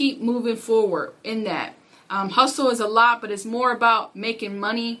keep moving forward in that. Hustle is a lot, but it's more about making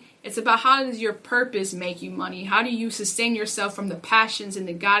money. It's about how does your purpose make you money? How do you sustain yourself from the passions and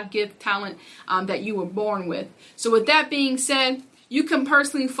the God-given talent that you were born with? So with that being said, you can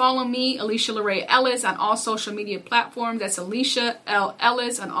personally follow me, Alicia LeRae Ellis, on all social media platforms. That's Alicia L.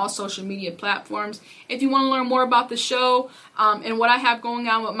 Ellis on all social media platforms. If you want to learn more about the show and what I have going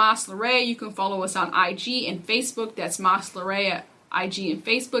on with Mas LeRae, you can follow us on IG and Facebook. That's Mas LeRae at IG and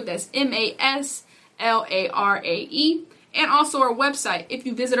Facebook. That's MASLARAE. And also our website. If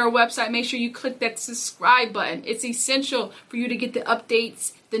you visit our website, make sure you click that subscribe button. It's essential for you to get the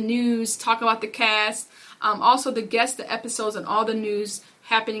updates, the news, talk about the cast, also the guests, the episodes, and all the news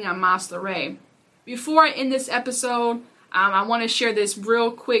happening on Mas LeRae. Before I end this episode, I want to share this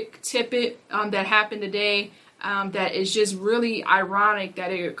real quick tidbit that happened today that is just really ironic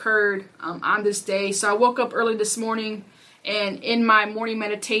that it occurred on this day. So I woke up early this morning, and in my morning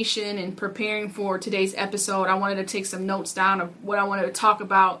meditation and preparing for today's episode, I wanted to take some notes down of what I wanted to talk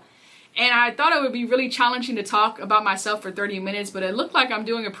about. And I thought it would be really challenging to talk about myself for 30 minutes, but it looked like I'm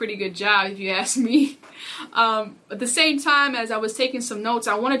doing a pretty good job, if you ask me. At the same time, as I was taking some notes,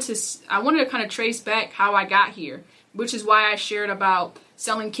 I wanted to kind of trace back how I got here, which is why I shared about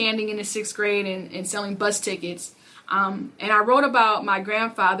selling candy in the 6th grade and selling bus tickets. And I wrote about my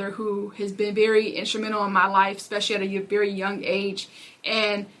grandfather, who has been very instrumental in my life, especially at a very young age.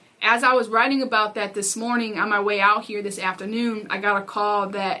 And as I was writing about that this morning on my way out here this afternoon, I got a call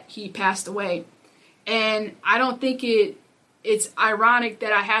that he passed away. And I don't think it's ironic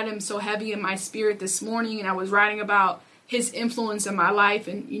that I had him so heavy in my spirit this morning, and I was writing about his influence in my life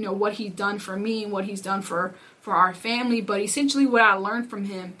and, you know, what he's done for me and what he's done for our family. But essentially what I learned from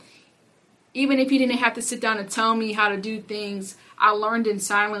him, even if he didn't have to sit down and tell me how to do things, I learned in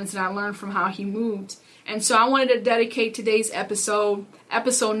silence, and I learned from how he moved. And so I wanted to dedicate today's episode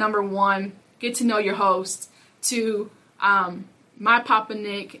number 1, get to know your host, to my Papa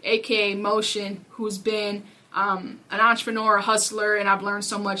Nick, aka Motion, who's been an entrepreneur, a hustler, and I've learned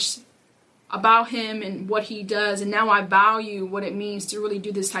so much about him and what he does. And now I value what it means to really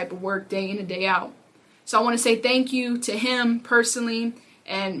do this type of work day in and day out. So I want to say thank you to him personally,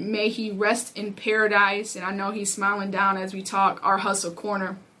 and may he rest in paradise. And I know he's smiling down as we talk our Hustle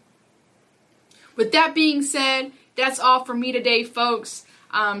Corner. With that being said, that's all for me today, folks.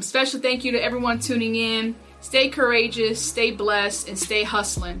 Special thank you to everyone tuning in. Stay courageous, stay blessed, and stay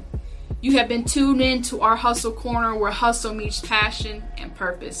hustling. You have been tuned in to our Hustle Corner, where hustle meets passion and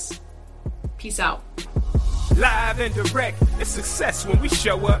purpose. Peace out. Live and direct, it's success when we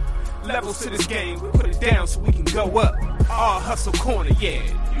show up. Levels to this game, we put it down so we can go up. Our Hustle Corner, yeah,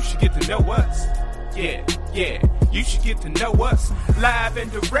 you should get to know us. Yeah, you should get to know us. Live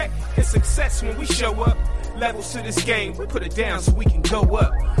and direct, it's success when we show up. Levels to this game, we put it down so we can go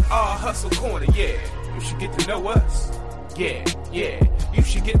up. Our Hustle Corner, yeah, you should get to know us. Yeah, you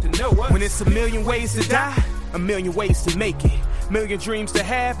should get to know us. When it's a million ways to die, a million ways to make it. Million dreams to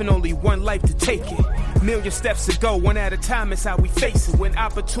have and only one life to take it. Million steps to go, one at a time is how we face it. When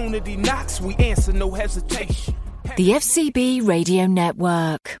opportunity knocks, we answer, no hesitation. The FCB Radio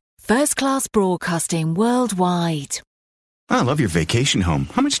Network. First class broadcasting worldwide. I love your vacation home.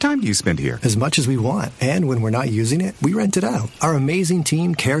 How much time do you spend here? As much as we want. And when we're not using it, we rent it out. Our amazing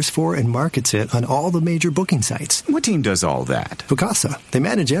team cares for and markets it on all the major booking sites. What team does all that? Vacasa. They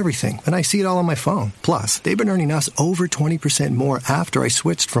manage everything, and I see it all on my phone. Plus, they've been earning us over 20% more after I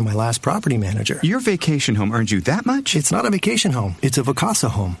switched from my last property manager. Your vacation home earned you that much? It's not a vacation home. It's a Vacasa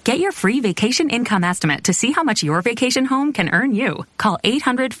home. Get your free vacation income estimate to see how much your vacation home can earn you. Call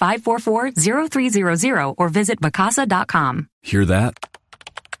 800-544-0300 or visit Vacasa.com. Hear that?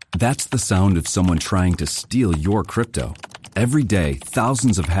 That's the sound of someone trying to steal your crypto. Every day,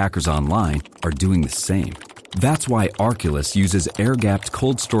 thousands of hackers online are doing the same. That's why Arculus uses air-gapped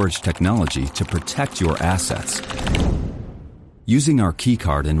cold storage technology to protect your assets. Using our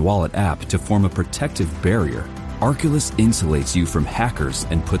keycard and wallet app to form a protective barrier, Arculus insulates you from hackers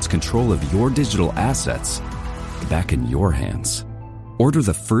and puts control of your digital assets back in your hands. Order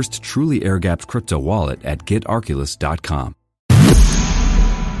the first truly air-gapped crypto wallet at getarculus.com.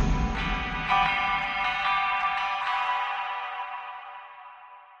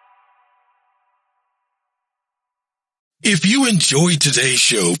 If you enjoyed today's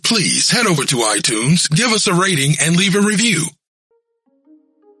show, please head over to iTunes, give us a rating, and leave a review.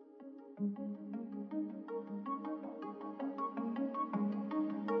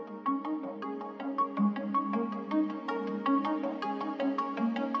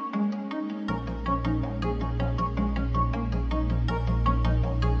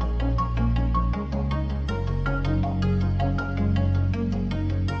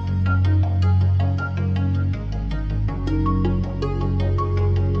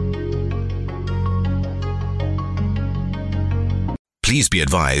 Please be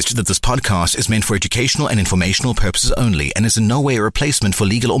advised that this podcast is meant for educational and informational purposes only and is in no way a replacement for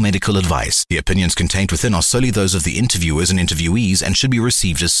legal or medical advice. The opinions contained within are solely those of the interviewers and interviewees and should be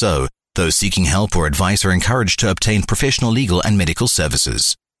received as so. Those seeking help or advice are encouraged to obtain professional legal and medical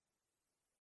services.